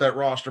talking about that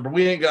roster, but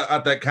we ain't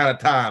got that kind of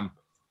time.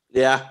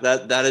 Yeah,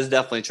 that is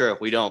definitely true.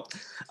 We don't.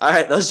 All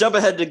right, let's jump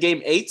ahead to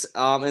game 8.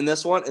 In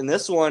this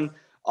one.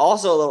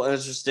 Also a little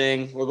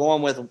interesting. We're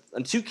going with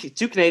two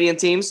Canadian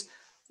teams,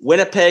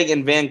 Winnipeg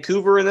and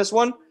Vancouver in this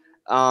one.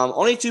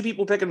 Only 2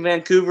 people picking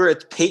Vancouver.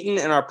 It's Peyton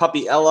and our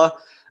puppy Ella.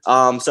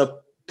 So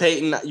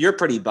Peyton, you're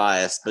pretty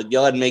biased, but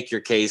go ahead and make your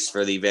case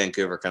for the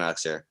Vancouver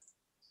Canucks here.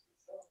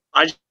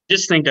 I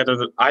just think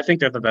that I think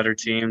they're the better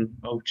team.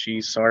 Oh,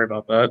 geez, sorry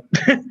about that.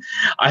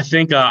 I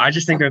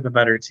just think they're the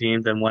better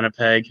team than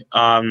Winnipeg.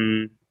 I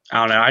don't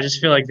know. I just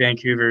feel like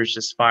Vancouver is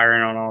just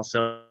firing on all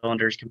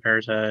cylinders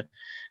compared to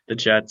the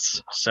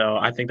Jets. So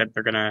I think that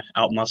they're going to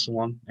outmuscle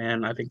them,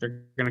 and I think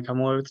they're going to come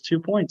away with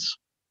 2 points.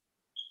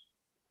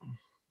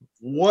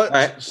 What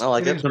I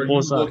like it. Are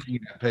you looking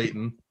at,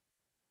 Peyton?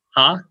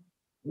 Huh?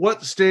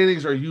 What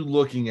standings are you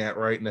looking at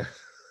right now?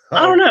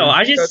 I don't know.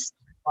 I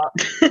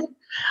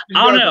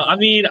don't know. I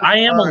mean, I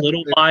am a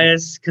little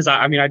biased because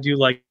I do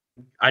like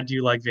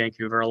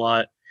Vancouver a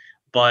lot,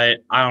 but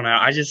I don't know.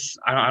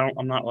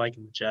 I'm not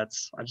liking the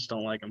Jets. I just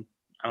don't like them.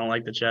 I don't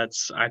like the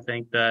Jets. I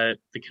think that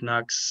the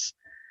Canucks.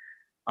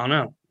 I don't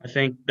know. I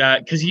think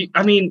that because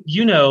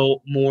you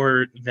know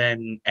more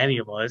than any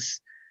of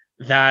us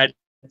that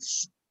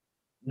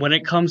when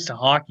it comes to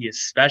hockey,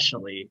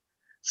 especially,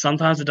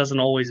 sometimes it doesn't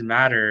always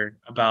matter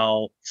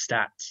about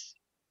stats.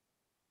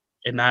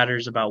 It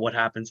matters about what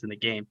happens in the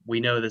game. We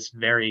know this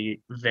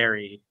very,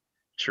 very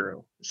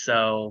true.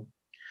 So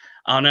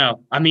I don't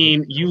know. I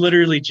mean, you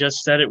literally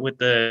just said it with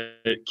the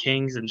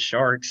Kings and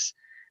Sharks.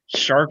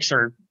 Sharks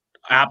are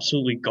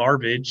absolutely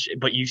garbage,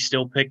 but you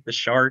still pick the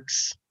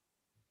Sharks.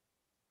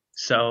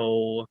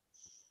 So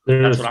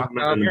that's what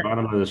I'm in the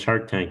bottom of the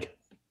Shark Tank.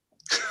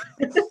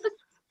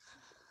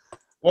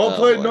 Well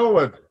played,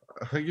 Nolan.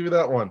 I'll give you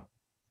that one.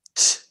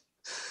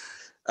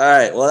 All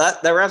right. Well,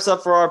 that wraps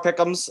up for our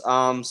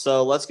pick'ems.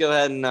 So let's go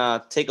ahead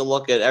and take a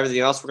look at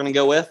everything else we're going to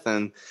go with,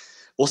 and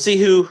we'll see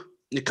who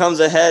comes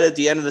ahead at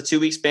the end of the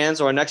 2-week span.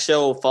 So our next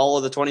show will follow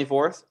the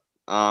 24th.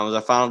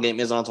 Our final game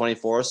is on the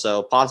 24th,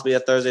 so possibly a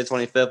Thursday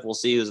 25th. We'll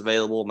see who's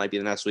available. It might be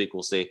the next week.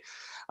 We'll see. It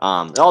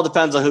all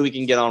depends on who we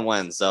can get on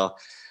when. So.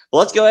 Well,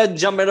 let's go ahead and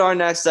jump into our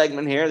next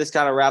segment here. This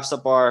kind of wraps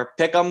up our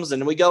pick'ems,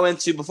 and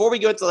before we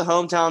go into the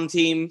hometown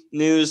team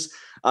news,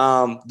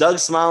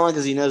 Doug's smiling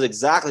because he knows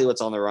exactly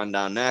what's on the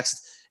rundown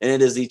next, and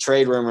it is the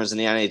trade rumors in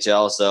the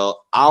NHL. So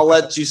I'll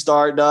let you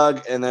start,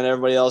 Doug, and then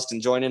everybody else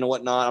can join in and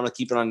whatnot. I'm gonna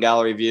keep it on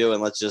gallery view,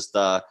 and let's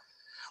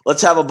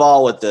have a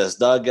ball with this.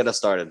 Doug, get us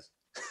started.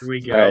 Here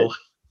we go. Right.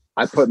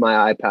 I put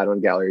my iPad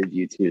on gallery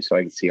view too, so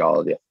I can see all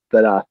of you.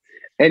 But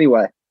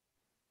anyway,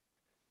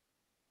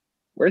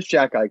 where's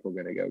Jack Eichel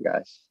gonna go,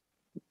 guys?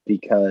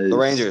 Because The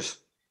Rangers.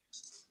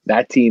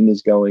 That team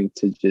is going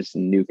to just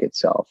nuke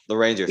itself The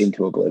Rangers.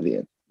 into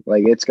oblivion.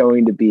 Like it's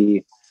going to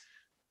be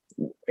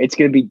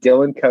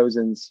Dylan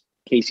Cozens,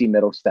 Casey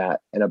Middlestat,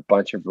 and a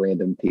bunch of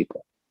random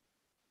people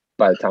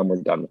by the time we're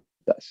done with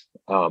this.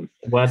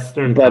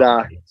 Western. But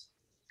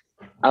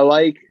I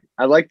like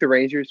the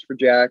Rangers for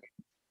Jack.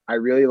 I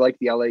really like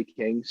the LA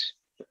Kings.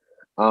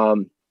 I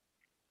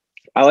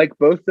like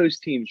both those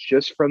teams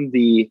just from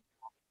the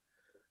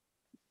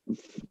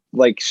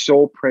like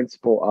sole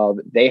principle of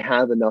they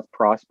have enough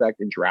prospect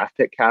and draft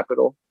pick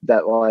capital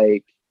that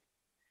like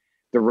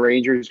the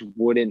Rangers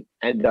wouldn't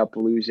end up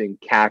losing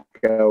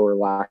Kakko or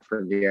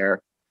Lafreniere,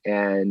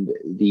 and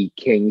the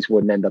Kings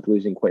wouldn't end up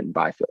losing Quentin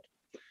Byfield.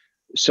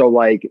 So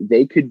like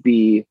they could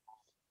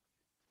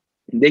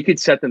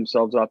set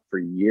themselves up for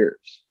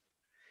years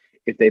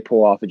if they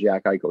pull off a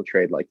Jack Eichel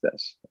trade like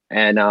this.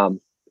 And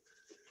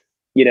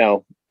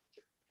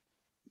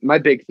my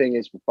big thing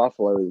is with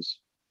Buffalo is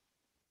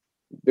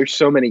there's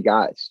so many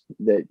guys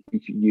that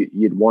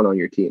you'd want on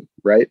your team,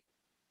 right?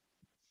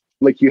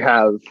 Like you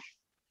have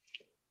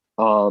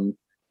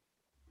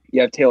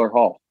Taylor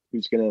Hall,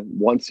 who's going to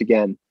once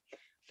again, I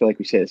feel like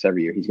we say this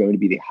every year, he's going to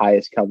be the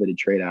highest coveted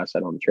trade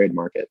asset on the trade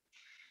market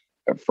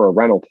for a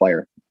rental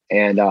player.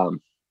 And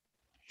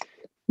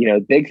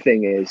the big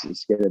thing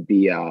is going to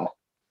be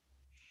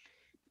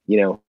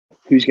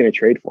who's going to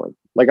trade for him.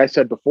 Like I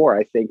said before,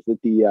 I think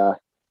that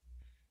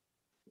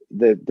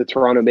the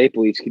Toronto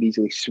Maple Leafs could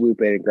easily swoop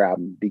in and grab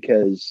him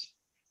because,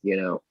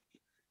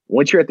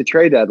 once you're at the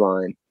trade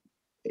deadline,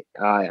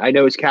 I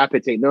know his cap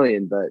hit's $8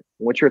 million, but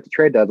once you're at the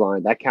trade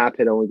deadline, that cap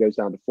hit only goes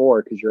down to $4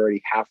 million because you're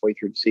already halfway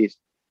through the season.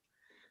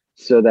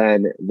 So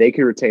then they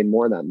can retain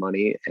more of that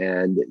money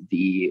and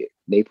the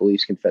Maple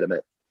Leafs can fit him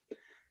in.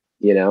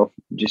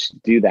 Just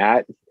do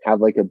that.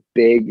 Have like a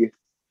big,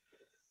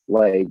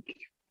 like,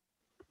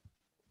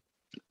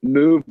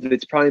 move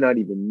that's probably not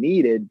even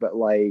needed, but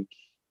like,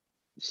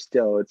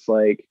 still, it's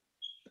like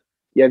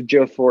you have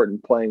Joe Thornton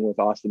playing with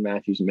Austin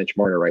Matthews and Mitch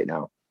Marner right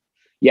now.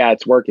 Yeah,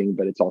 it's working,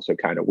 but it's also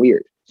kind of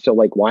weird. So,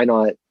 like, why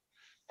not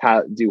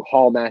do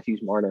Hall,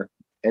 Matthews, Marner,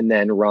 and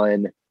then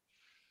run,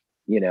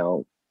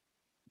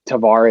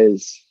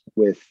 Tavares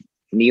with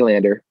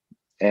Nylander,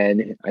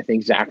 and I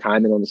think Zach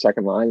Hyman on the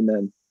second line, and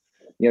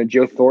then,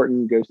 Joe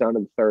Thornton goes down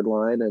to the third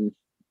line and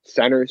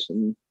centers,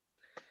 and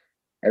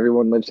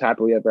everyone lives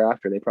happily ever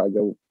after. They probably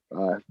go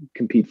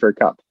compete for a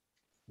cup.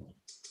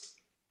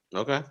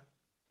 Okay.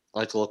 I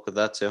like to look with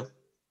that too.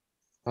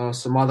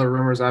 Some other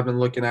rumors I've been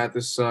looking at.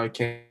 This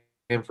came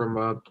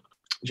from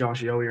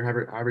Josh Yohe, or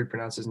however you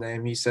pronounce his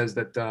name. He says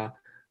that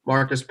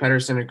Marcus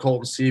Pettersson and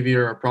Colton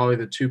Sevier are probably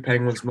the two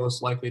Penguins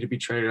most likely to be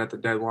traded at the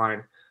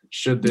deadline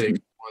should they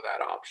explore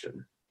that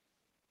option.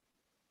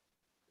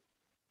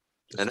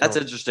 And that's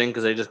interesting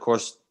because they just, of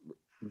course,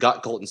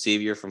 got Colton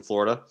Sevier from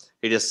Florida.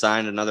 He just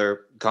signed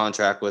another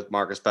contract with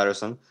Marcus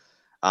Pettersson.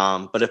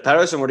 But if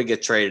Pettersson were to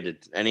get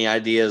traded, any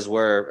ideas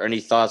any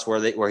thoughts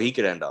where he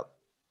could end up?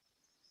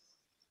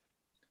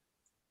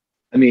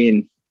 I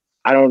mean,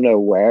 I don't know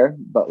where,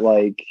 but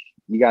like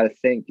you got to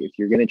think if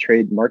you're going to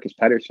trade Marcus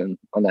Pettersson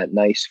on that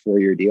nice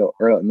 4-year deal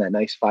or on that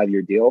nice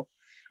 5-year deal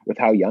with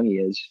how young he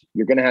is,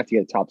 you're going to have to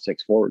get a top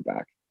 6 forward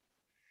back.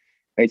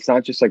 It's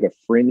not just like a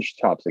fringe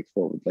top 6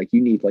 forward. Like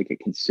you need like a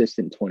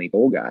consistent 20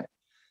 goal guy.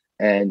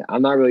 And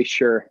I'm not really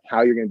sure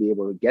how you're going to be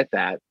able to get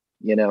that,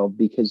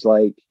 because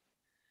like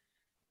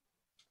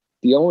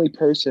the only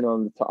person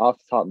off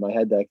the top of my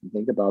head that I can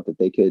think about that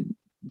they could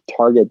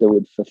target that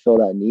would fulfill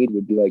that need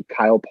would be like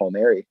Kyle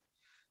Palmieri,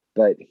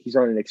 but he's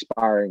on an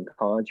expiring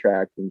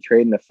contract, and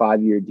trading a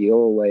 5-year deal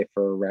away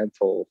for a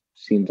rental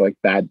seems like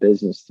bad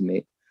business to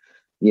me.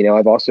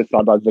 I've also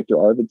thought about Victor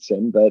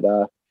Arvidsson,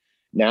 but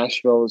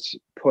Nashville's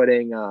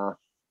putting up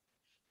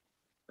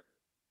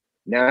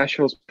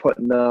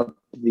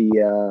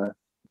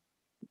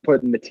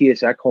putting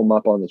Matthias Ekholm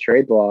up on the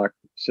trade block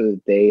so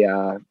that they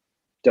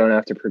don't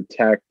have to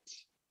protect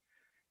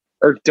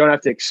or don't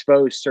have to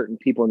expose certain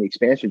people in the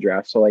expansion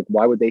draft. So like,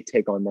 why would they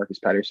take on Marcus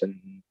Pettersson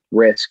and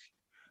risk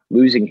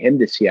losing him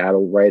to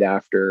Seattle right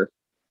after,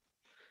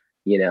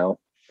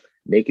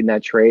 making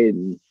that trade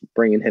and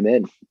bringing him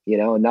in?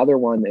 Another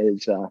one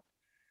is,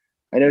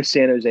 I know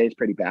San Jose is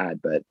pretty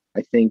bad, but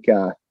I think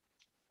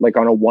like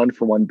on a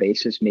 1-for-1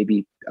 basis,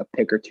 maybe a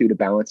pick or two to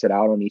balance it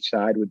out on each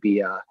side would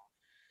be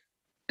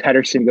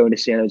Pettersson going to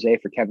San Jose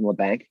for Kevin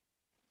LeBanc.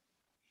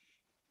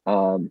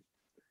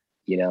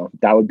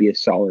 That would be a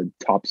solid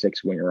top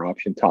 6 winger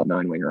option, top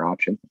 9 winger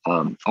option.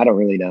 I don't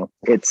really know.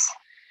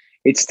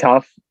 it's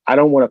tough. I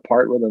don't want to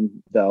part with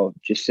him though,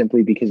 just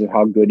simply because of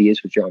how good he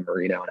is with John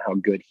Marino and how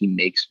good he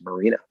makes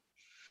Marino.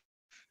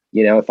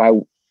 You know, if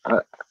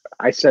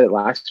I said it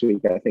last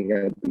week, I think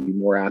I'd be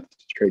more apt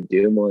to trade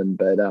Dumoulin,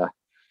 but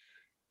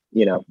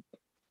you know,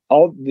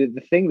 all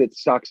the thing that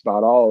sucks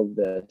about all of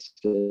this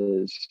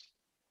is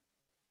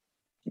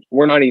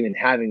we're not even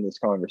having this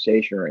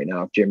conversation right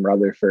now if Jim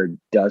Rutherford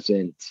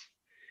doesn't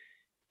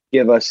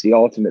give us the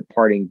ultimate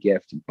parting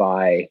gift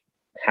by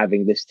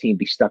having this team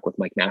be stuck with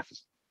Mike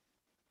Matheson.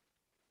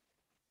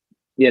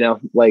 You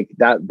know, like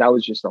that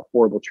was just a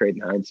horrible trade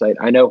in hindsight.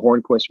 I know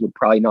Hornquist would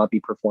probably not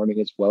be performing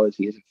as well as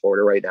he is in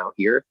Florida right now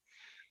here,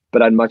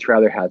 but I'd much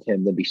rather have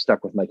him than be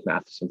stuck with Mike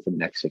Matheson for the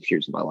next 6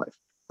 years of my life.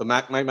 But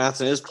Mike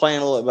Matheson is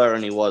playing a little bit better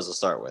than he was to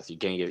start with. You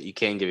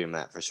can give him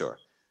that for sure.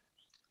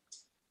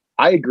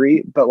 I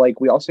agree, but like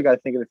we also got to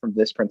think of it from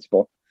this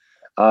principle.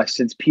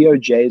 Since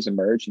POJ has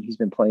emerged and he's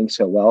been playing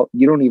so well,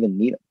 you don't even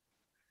need him.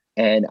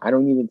 And I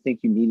don't even think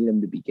you needed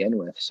him to begin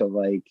with. So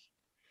like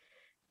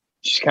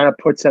just kind of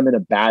puts them in a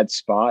bad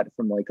spot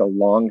from like a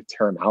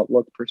long-term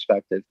outlook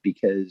perspective,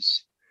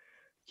 because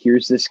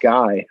here's this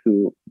guy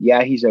who,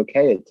 yeah, he's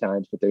okay at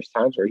times, but there's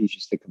times where he's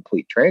just a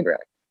complete train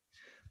wreck.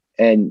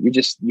 And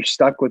you're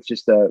stuck with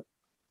just a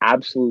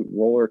absolute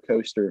roller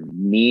coaster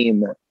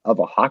meme of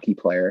a hockey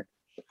player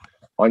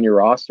on your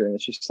roster. And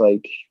it's just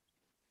like,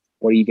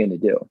 what are you going to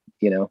do?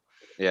 You know,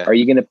 yeah. Are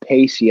you going to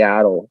pay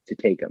Seattle to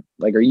take him?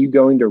 Like, are you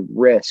going to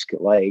risk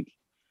like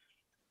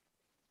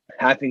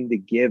having to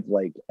give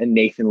like a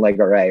Nathan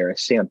Legare or a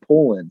Sam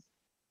Poulin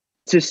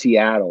to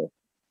Seattle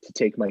to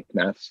take Mike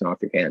Matheson off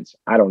your hands?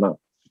 I don't know.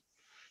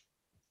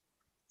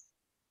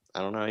 I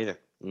don't know either.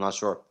 I'm not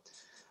sure.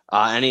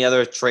 Any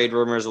other trade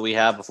rumors that we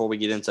have before we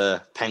get into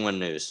Penguin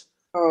news?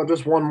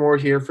 Just one more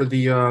here for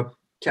the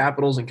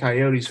Capitals and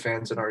Coyotes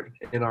fans in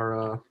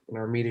our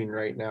meeting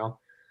right now.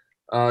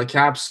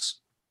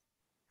 Caps,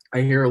 I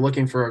hear, are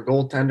looking for a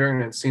goaltender,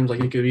 and it seems like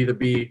it could either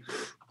be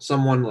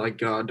someone like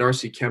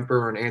Darcy Kemper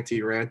or an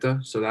Antti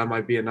Ranta. So that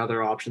might be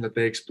another option that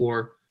they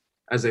explore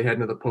as they head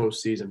into the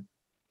postseason.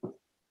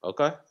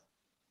 Okay.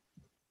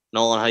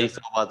 Nolan, how you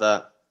feel about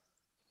that?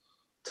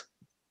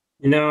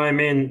 You know, I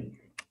mean,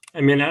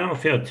 I don't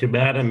feel too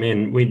bad. I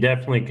mean, we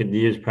definitely could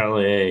use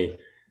probably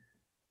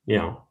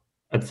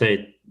I'd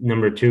say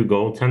number 2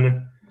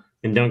 goaltender.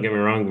 And don't get me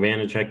wrong,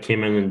 Vanacek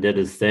came in and did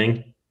his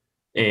thing,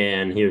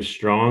 and he was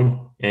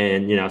strong.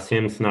 And,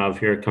 Samsonov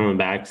here coming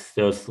back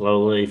still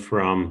slowly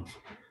from,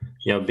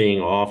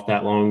 being off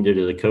that long due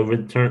to the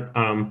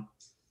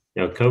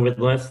COVID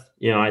list.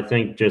 I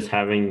think just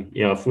having,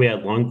 if we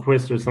had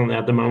Lundqvist or something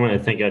at the moment, I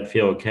think I'd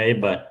feel okay.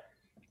 But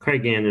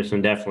Craig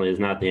Anderson definitely is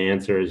not the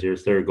answer as your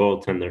third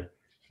goaltender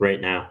right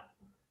now.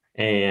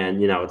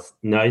 And, it's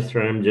nice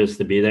for him just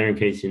to be there in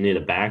case you need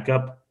a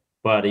backup,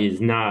 but he's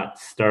not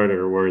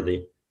starter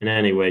worthy in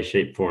any way,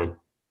 shape, form.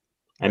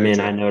 I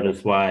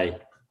noticed why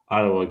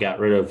Ottawa got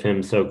rid of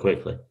him so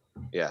quickly.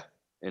 Yeah,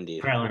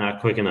 indeed. Probably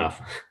not quick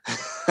enough.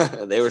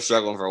 They were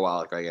struggling for a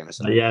while, Craig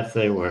Anderson. Yes,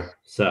 they were.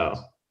 So.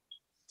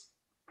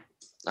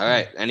 All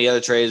right. Any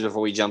other trades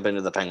before we jump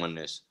into the Penguin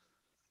news?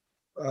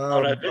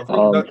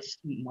 This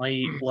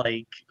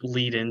might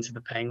lead into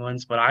the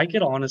Penguins, but I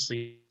could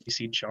honestly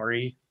see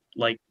Jarry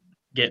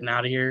getting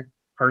out of here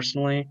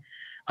personally.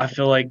 I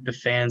feel like the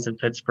fans in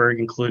Pittsburgh,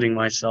 including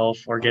myself,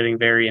 are getting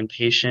very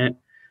impatient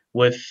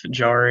with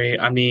Jarry.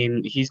 I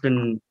mean, he's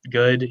been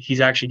good.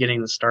 He's actually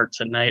getting the start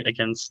tonight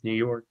against New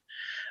York.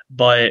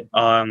 But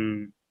I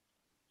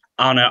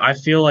don't know. I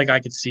feel like I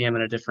could see him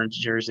in a different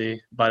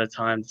jersey by the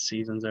time the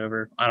season's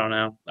over. I don't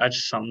know. That's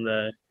just something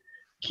to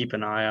keep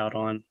an eye out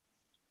on.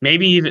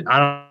 Maybe even,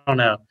 I don't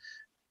know.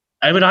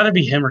 It would either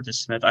be him or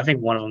DeSmith. I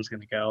think one of them's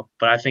going to go,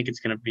 but I think it's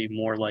going to be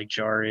more like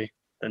Jarry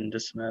than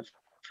DeSmith.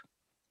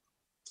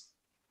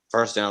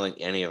 First, I don't think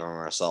any of them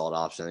are a solid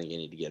option. I think you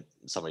need to get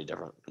somebody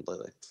different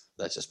completely.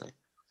 That's just me.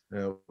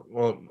 Yeah,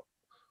 well,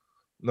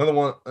 another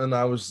one, and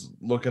I was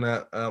looking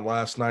at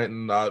last night,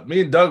 and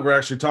me and Doug were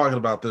actually talking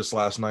about this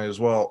last night as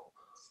well.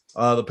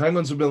 The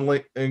Penguins have been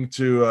linking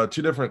to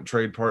 2 different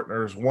trade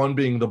partners, one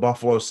being the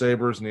Buffalo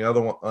Sabres and the other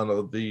one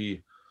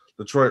the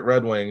Detroit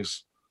Red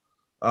Wings.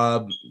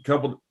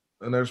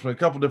 There's been a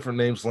couple different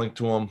names linked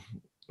to them.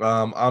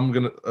 I'm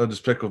going to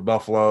just pick with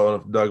Buffalo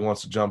if Doug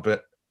wants to jump in.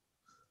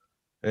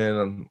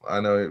 And I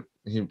know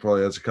he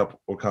probably has a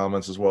couple of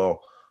comments as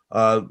well.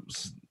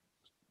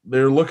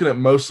 They're looking at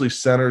mostly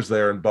centers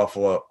there in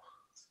Buffalo.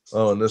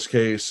 In this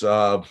case,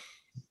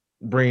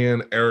 bringing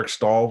in Eric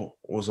Stahl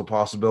was a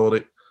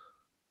possibility.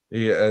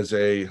 He as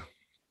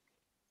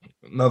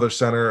another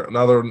center.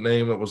 Another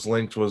name that was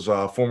linked was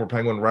former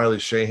Penguin Riley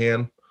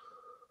Sheahan.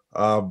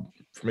 For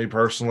me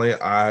personally,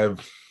 that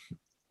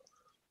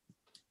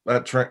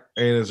train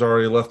has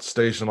already left the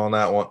station on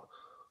that one.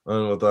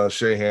 With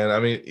Sheahan, I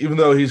mean, even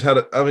though he's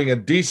having a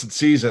decent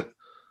season,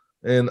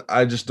 and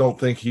I just don't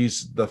think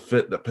he's the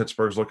fit that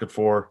Pittsburgh's looking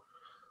for.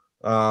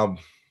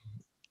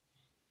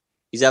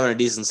 He's having a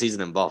decent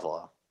season in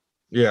Buffalo.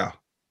 Yeah,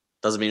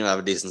 doesn't mean he'll have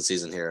a decent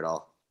season here at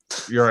all.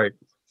 You're right.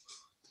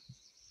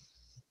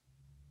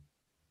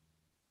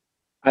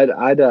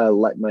 I'd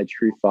let my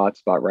true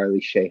thoughts about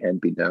Riley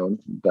Shahan be known,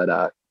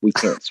 but we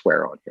can't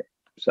swear on here.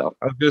 So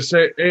I was gonna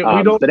say we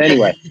don't. But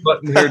anyway,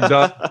 button here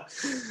done.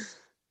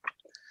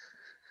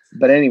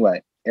 But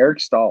anyway, Eric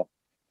Stahl,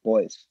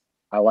 boys,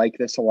 I like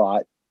this a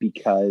lot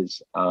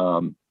because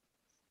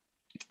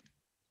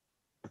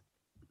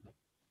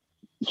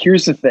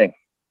here's the thing: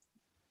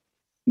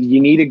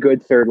 you need a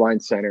good third line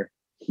center.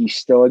 He's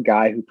still a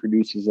guy who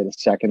produces at a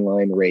second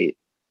line rate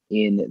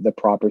in the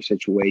proper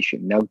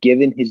situation. Now,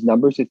 given his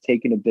numbers have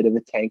taken a bit of a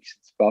tank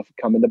since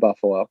coming to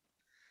Buffalo,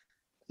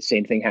 the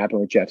same thing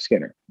happened with Jeff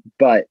Skinner.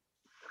 But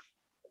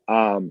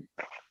the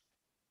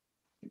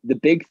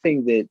big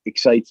thing that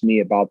excites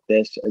me about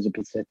this as a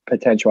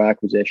potential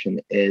acquisition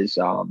is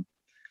the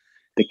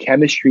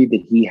chemistry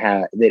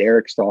that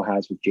Eric Stahl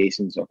has with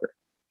Jason Zucker.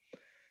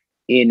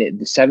 In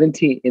the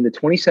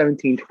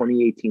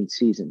 2017-2018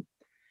 season,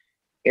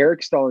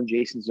 Eric Stahl and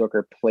Jason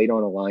Zucker played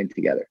on a line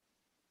together.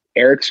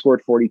 Eric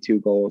scored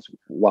 42 goals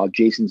while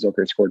Jason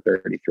Zucker scored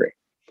 33.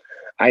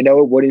 I know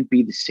it wouldn't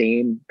be the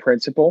same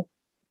principle,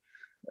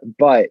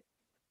 but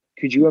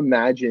could you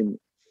imagine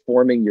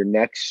forming your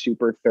next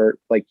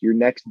your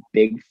next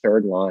big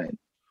third line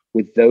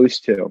with those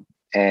two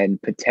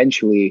and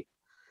potentially,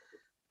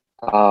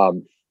 I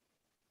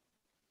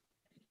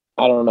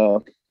don't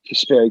know,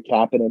 Jesperi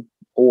Kapanen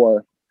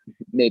or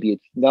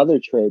maybe another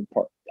trade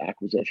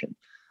acquisition.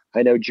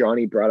 I know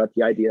Johnny brought up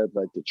the idea of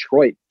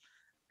Detroit.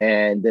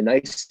 And the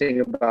nice thing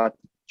about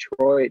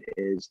Detroit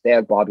is they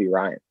have Bobby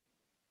Ryan.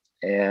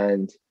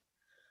 And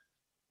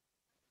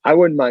I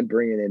wouldn't mind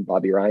bringing in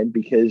Bobby Ryan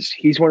because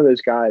he's one of those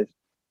guys.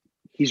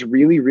 He's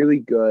really, really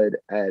good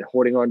at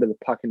holding on to the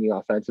puck in the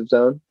offensive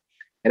zone.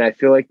 And I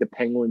feel like the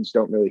Penguins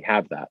don't really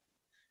have that.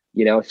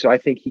 So I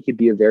think he could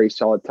be a very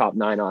solid top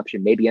 9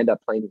 option, maybe end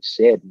up playing with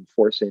Sid and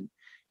forcing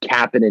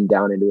Kapanen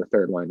down into a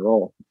third line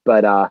role.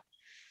 But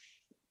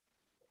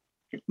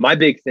my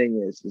big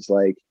thing is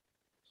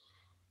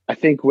I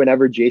think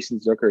whenever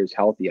Jason Zucker is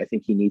healthy, I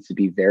think he needs to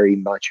be very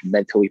much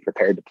mentally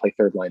prepared to play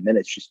third line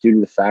minutes just due to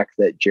the fact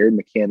that Jared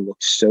McCann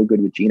looks so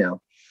good with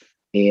Gino.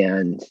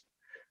 And,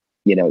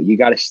 you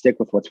got to stick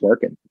with what's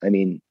working. I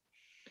mean,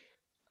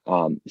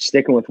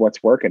 sticking with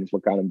what's working is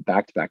what got him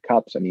back-to-back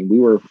cups. I mean, we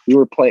were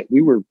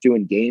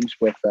doing games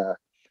with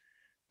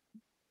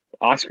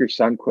Oscar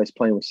Sundquist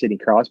playing with Sidney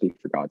Crosby,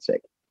 for God's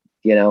sake.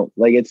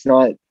 It's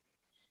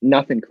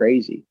nothing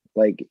crazy.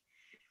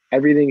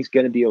 Everything's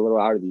going to be a little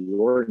out of the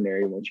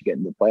ordinary once you get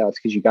into the playoffs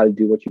because you got to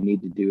do what you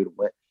need to do to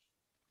win.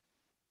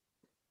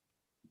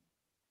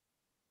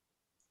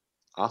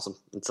 Awesome.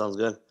 That sounds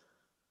good.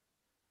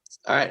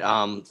 All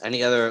right.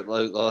 Any other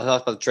we'll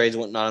talk about the trades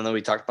and whatnot? I know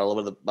we talked about a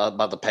little bit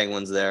about the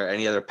Penguins there.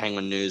 Any other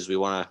Penguin news we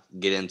want to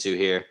get into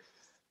here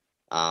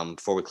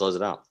before we close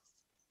it out?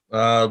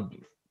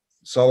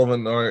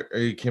 Sullivan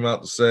he came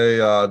out to say,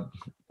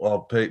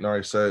 Peyton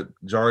already said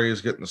Jari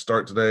is getting the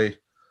start today.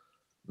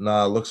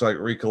 Nah, looks like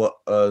Ricola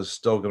is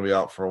still going to be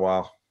out for a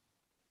while.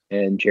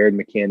 And Jared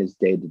McCann is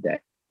day to day.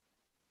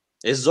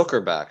 Is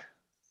Zucker back?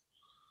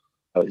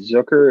 Oh,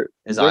 Zucker's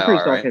IR, not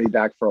right? going to be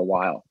back for a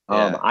while.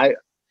 Yeah.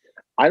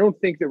 I don't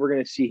think that we're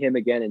going to see him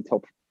again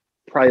until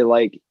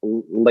probably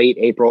late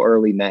April,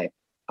 early May.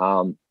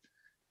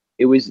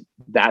 It was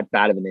that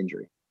bad of an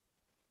injury.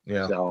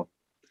 Yeah. So,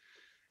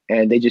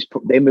 and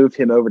they moved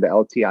him over to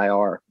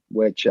LTIR,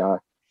 which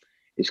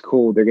is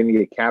cool. They're going to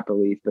get cap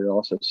relief, but it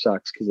also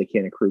sucks because they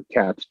can't accrue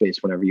cap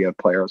space whenever you have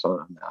players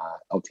on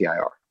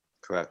LTIR.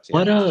 Correct.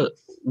 Yeah.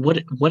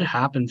 What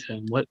happened to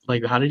him?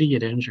 How did he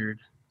get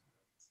injured?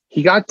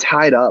 He got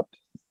tied up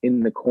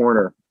in the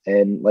corner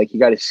and he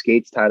got his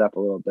skates tied up a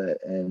little bit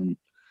and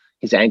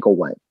his ankle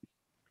went.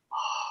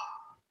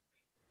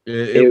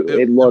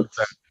 It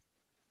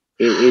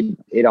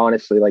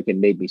honestly it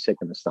made me sick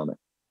in the stomach.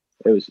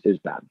 It was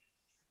bad.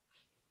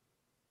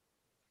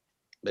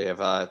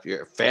 If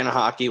you're a fan of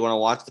hockey, you want to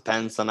watch the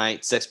Pens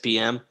tonight, 6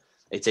 p.m.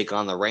 They take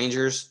on the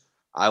Rangers.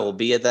 I will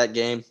be at that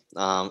game.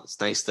 It's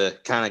nice to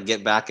kind of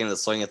get back into the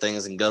swing of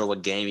things and go to a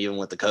game, even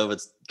with the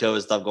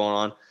COVID stuff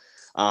going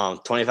on.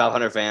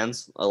 2,500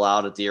 fans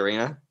allowed at the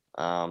arena,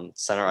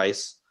 center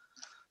ice.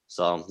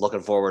 So I'm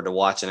looking forward to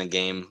watching a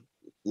game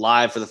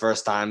live for the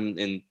first time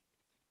in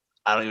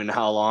I don't even know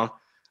how long.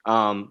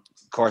 Of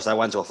course, I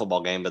went to a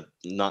football game, but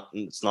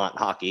it's not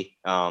hockey.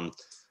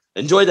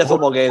 Enjoyed that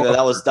football game.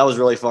 That was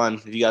really fun.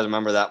 If you guys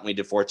remember that when we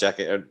did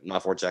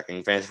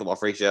fantasy football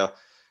freak show.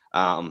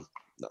 I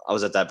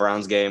was at that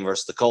Browns game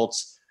versus the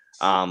Colts.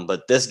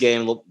 But this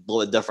game looked a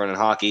little bit different in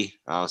hockey.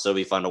 So it'll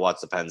be fun to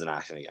watch the Pens in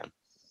action again.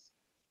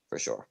 For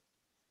sure.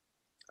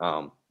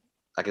 I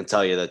can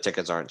tell you the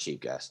tickets aren't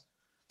cheap, guys.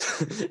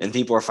 And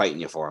people are fighting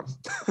you for them.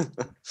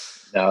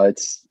 No,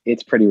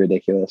 it's pretty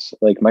ridiculous.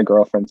 My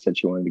girlfriend said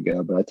she wanted to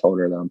go, but I told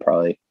her that I'm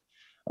probably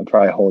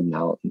holding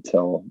out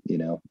until,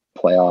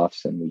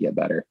 playoffs and we get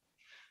better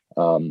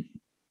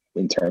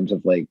in terms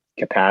of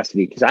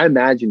capacity. Cause I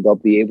imagine they'll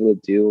be able to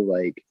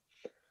do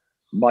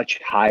much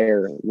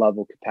higher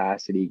level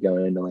capacity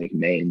going into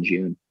May and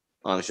June.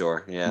 I'm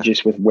sure. Yeah.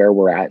 Just with where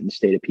we're at in the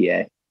state of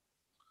PA.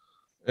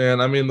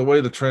 And I mean, the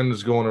way the trend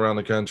is going around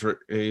the country,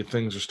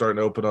 things are starting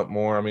to open up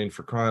more. I mean,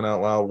 for crying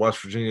out loud,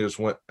 West Virginia just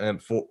went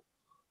and full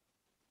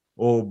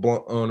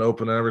on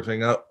opening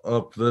everything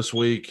up this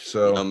week.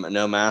 So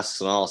no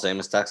masks and all, same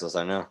as Texas.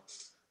 I know.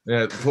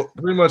 Yeah,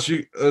 pretty much.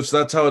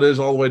 That's how it is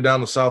all the way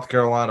down to South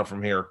Carolina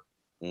from here.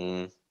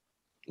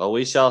 Well,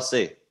 we shall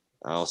see.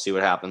 We'll see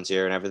what happens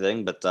here and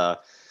everything.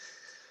 But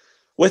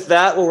with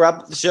that, we'll wrap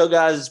up the show,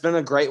 guys. It's been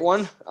a great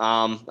one.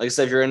 Like I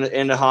said, if you're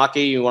into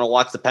hockey, you want to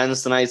watch the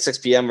Pens tonight, 6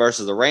 p.m.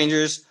 versus the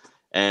Rangers.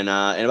 And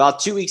in about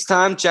 2 weeks'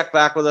 time, check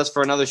back with us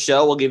for another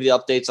show. We'll give you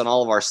updates on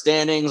all of our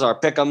standings, our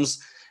pick'ems,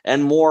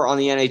 and more on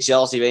the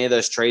NHL. See if any of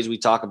those trades we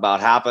talk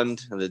about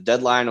happened. The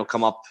deadline will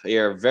come up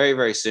here very,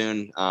 very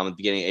soon, at the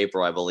beginning of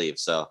April, I believe.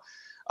 So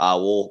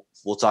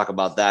we'll talk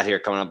about that here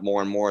coming up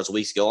more and more as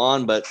weeks go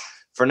on. But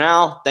for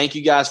now, thank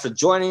you guys for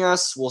joining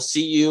us. We'll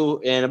see you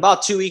in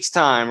about 2 weeks'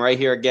 time right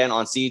here again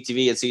on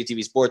CUTV and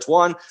CUTV Sports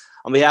 1.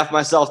 On behalf of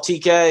myself,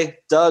 TK,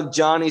 Doug,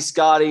 Johnny,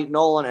 Scotty,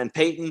 Nolan, and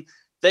Peyton,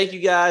 thank you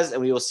guys,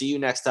 and we will see you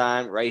next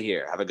time right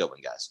here. Have a good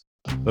one, guys.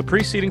 The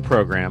preceding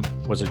program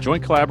was a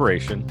joint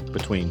collaboration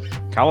between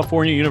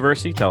California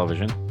University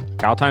Television,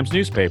 Cal Times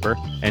Newspaper,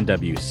 and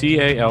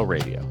WCAL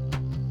Radio.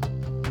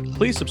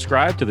 Please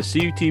subscribe to the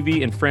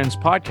CUTV and Friends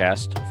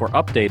podcast for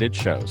updated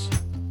shows.